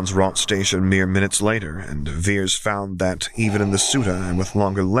bronze-wrought station mere minutes later, and Veers found that, even in the Suda and with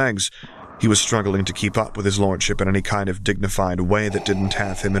longer legs, he was struggling to keep up with his lordship in any kind of dignified way that didn't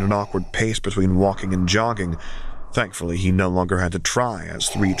have him in an awkward pace between walking and jogging. Thankfully, he no longer had to try, as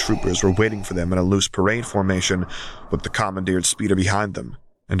 3 troopers were waiting for them in a loose parade formation, with the commandeered speeder behind them,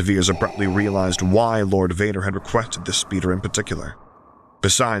 and Veers abruptly realized why Lord Vader had requested this speeder in particular.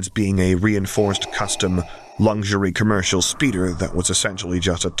 Besides being a reinforced custom, luxury commercial speeder that was essentially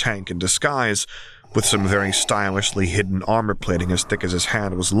just a tank in disguise, with some very stylishly hidden armor plating as thick as his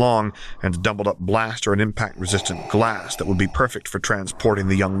hand was long, and doubled-up blaster and impact-resistant glass that would be perfect for transporting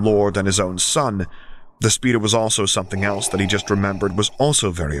the young lord and his own son, the speeder was also something else that he just remembered was also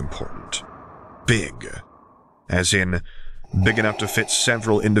very important. Big. As in, big enough to fit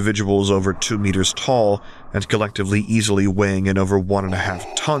several individuals over 2 meters tall and collectively easily weighing in over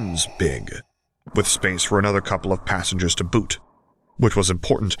 1.5 tons big, with space for another couple of passengers to boot. Which was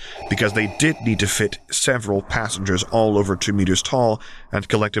important, because they did need to fit several passengers all over 2 meters tall and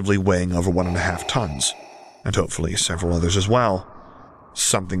collectively weighing over 1.5 tons, and hopefully several others as well.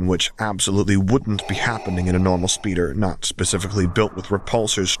 Something which absolutely wouldn't be happening in a normal speeder, not specifically built with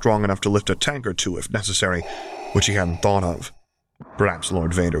repulsors strong enough to lift a tank or two if necessary, which he hadn't thought of. Perhaps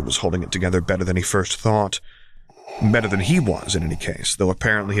Lord Vader was holding it together better than he first thought. Better than he was, in any case, though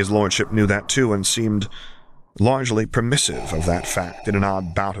apparently his lordship knew that too and seemed largely permissive of that fact in an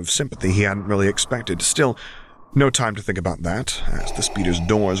odd bout of sympathy he hadn't really expected. Still, no time to think about that, as the speeder's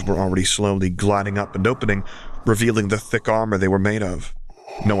doors were already slowly gliding up and opening, revealing the thick armor they were made of.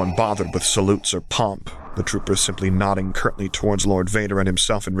 No one bothered with salutes or pomp, the troopers simply nodding curtly towards Lord Vader and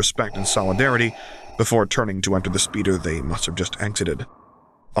himself in respect and solidarity before turning to enter the speeder they must have just exited.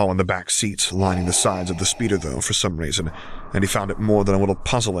 All in the back seats, lining the sides of the speeder, though, for some reason, and he found it more than a little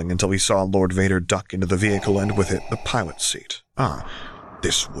puzzling until he saw Lord Vader duck into the vehicle and with it the pilot's seat.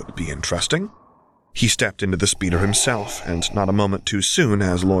 This would be interesting. He stepped into the speeder himself, and not a moment too soon,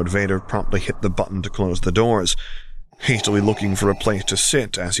 as Lord Vader promptly hit the button to close the doors, hastily looking for a place to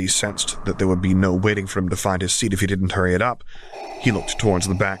sit as he sensed that there would be no waiting for him to find his seat if he didn't hurry it up. He looked towards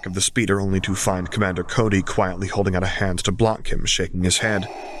the back of the speeder only to find Commander Cody quietly holding out a hand to block him, shaking his head,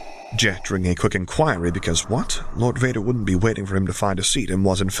 gesturing a quick inquiry because what? Lord Vader wouldn't be waiting for him to find a seat and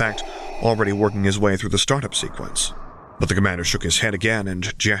was, in fact, already working his way through the startup sequence. But the commander shook his head again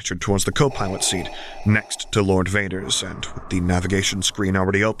and gestured towards the co-pilot seat, next to Lord Vader's, and with the navigation screen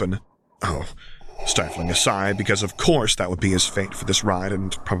already open. Stifling a sigh, because of course that would be his fate for this ride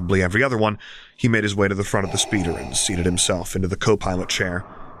and probably every other one, he made his way to the front of the speeder and seated himself into the co-pilot chair,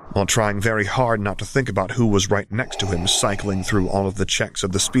 while trying very hard not to think about who was right next to him cycling through all of the checks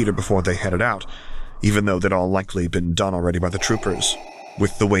of the speeder before they headed out, even though they'd all likely been done already by the troopers.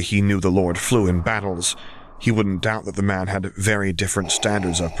 With the way he knew the Lord flew in battles, he wouldn't doubt that the man had very different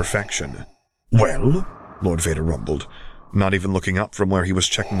standards of perfection. Well, Lord Vader rumbled, not even looking up from where he was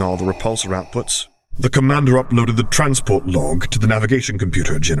checking all the repulsor outputs. The commander uploaded the transport log to the navigation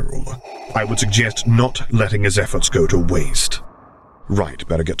computer, General. I would suggest not letting his efforts go to waste. Right,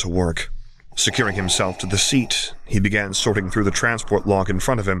 better get to work. Securing himself to the seat, he began sorting through the transport log in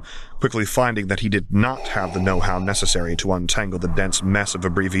front of him, quickly finding that he did not have the know-how necessary to untangle the dense mess of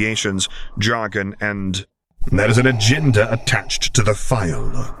abbreviations, jargon, and... There is an agenda attached to the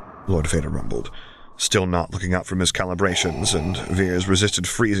file, Lord Vader rumbled, still not looking up from his calibrations, and Veers resisted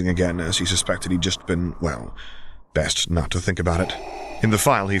freezing again as he suspected he'd just been, well, best not to think about it. In the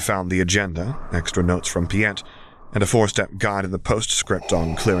file he found the agenda, extra notes from Piet, and a 4-step guide in the postscript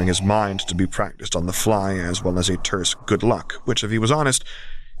on clearing his mind to be practiced on the fly, as well as a terse good luck, which, if he was honest,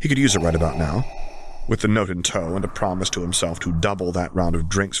 he could use it right about now. With the note in tow and a promise to himself to double that round of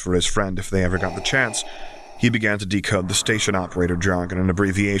drinks for his friend if they ever got the chance, he began to decode the station operator jargon and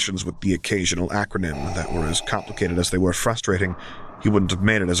abbreviations with the occasional acronym that were as complicated as they were frustrating, He wouldn't have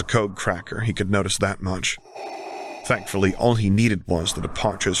made it as a code cracker, he could notice that much. Thankfully, all he needed was the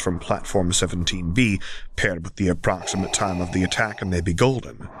departures from Platform 17B paired with the approximate time of the attack and they'd be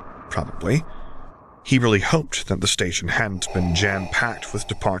golden. Probably. He really hoped that the station hadn't been jam-packed with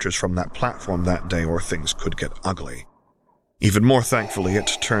departures from that platform that day or things could get ugly. Even more thankfully,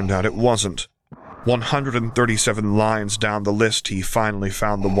 it turned out it wasn't. 137 lines down the list, he finally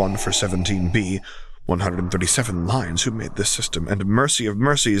found the one for 17B. 137 lines, who made this system? And mercy of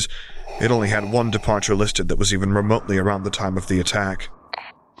mercies, it only had one departure listed that was even remotely around the time of the attack.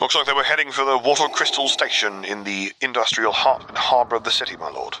 Looks like they were heading for the Water Crystal Station in the industrial heart and harbour of the city,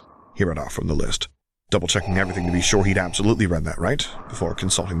 my lord. He read off from the list, double-checking everything to be sure he'd absolutely read that right, before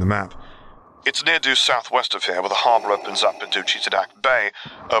consulting the map. It's near due southwest of here, where the harbour opens up into Cheetah Bay,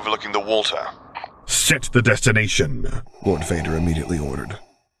 overlooking the water. Set the destination, Lord Vader immediately ordered,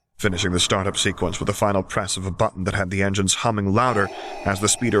 finishing the startup sequence with a final press of a button that had the engines humming louder as the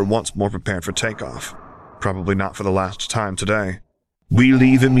speeder once more prepared for takeoff. Probably not for the last time today. We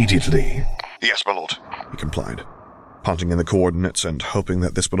leave immediately. Yes, my lord, he complied, punching in the coordinates and hoping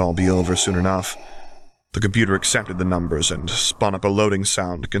that this would all be over soon enough. The computer accepted the numbers and spun up a loading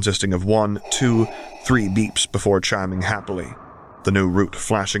sound consisting of 1, 2, 3 beeps before chiming happily, the new route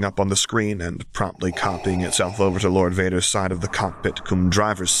flashing up on the screen and promptly copying itself over to Lord Vader's side of the cockpit cum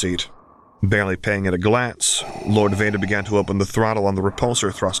driver's seat. Barely paying it a glance, Lord Vader began to open the throttle on the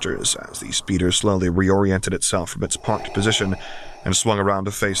repulsor thrusters as the speeder slowly reoriented itself from its parked position and swung around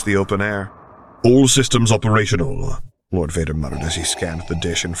to face the open air. All systems operational, Lord Vader muttered as he scanned the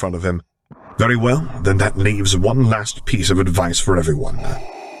dish in front of him. Very well, then that leaves one last piece of advice for everyone.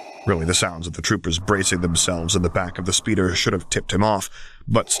 Really, the sounds of the troopers bracing themselves in the back of the speeder should have tipped him off,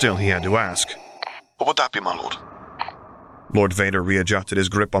 but still he had to ask. What would that be, my lord? Lord Vader readjusted his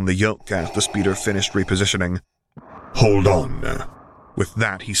grip on the yoke as the speeder finished repositioning. Hold on. With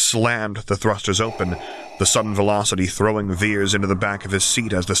that, he slammed the thrusters open, the sudden velocity throwing Veers into the back of his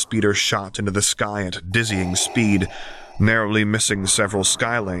seat as the speeder shot into the sky at dizzying speed, narrowly missing several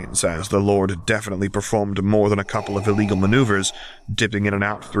sky lanes as the Lord definitely performed more than a couple of illegal maneuvers, dipping in and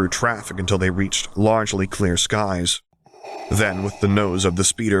out through traffic until they reached largely clear skies. Then, with the nose of the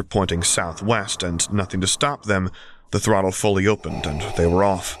speeder pointing southwest and nothing to stop them, the throttle fully opened and they were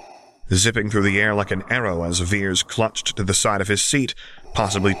off, zipping through the air like an arrow as Veers clutched to the side of his seat,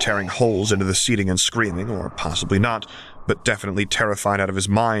 possibly tearing holes into the seating and screaming, or possibly not, but definitely terrified out of his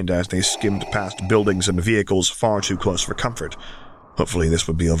mind as they skimmed past buildings and vehicles far too close for comfort. Hopefully this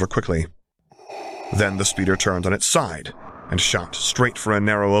would be over quickly. Then the speeder turned on its side and shot straight for a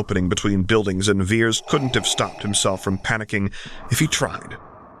narrow opening between buildings, and Veers couldn't have stopped himself from panicking if he tried,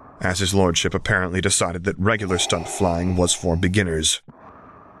 as his lordship apparently decided that regular stunt flying was for beginners.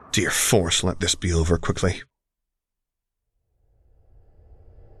 Dear Force, let this be over quickly.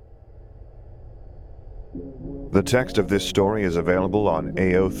 The text of this story is available on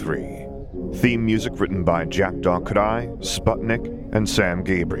AO3. Theme music written by Jackdaw Krai, Sputnik, and Sam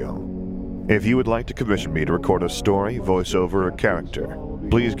Gabriel. If you would like to commission me to record a story, voiceover, or character,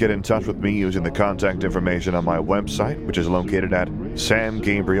 please get in touch with me using the contact information on my website, which is located at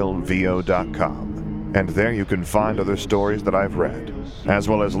samgabrielvo.com. And there you can find other stories that I've read, as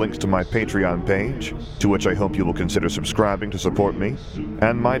well as links to my Patreon page, to which I hope you will consider subscribing to support me,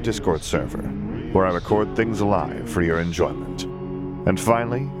 and my Discord server, where I record things live for your enjoyment. And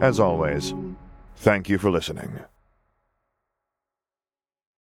finally, as always, thank you for listening.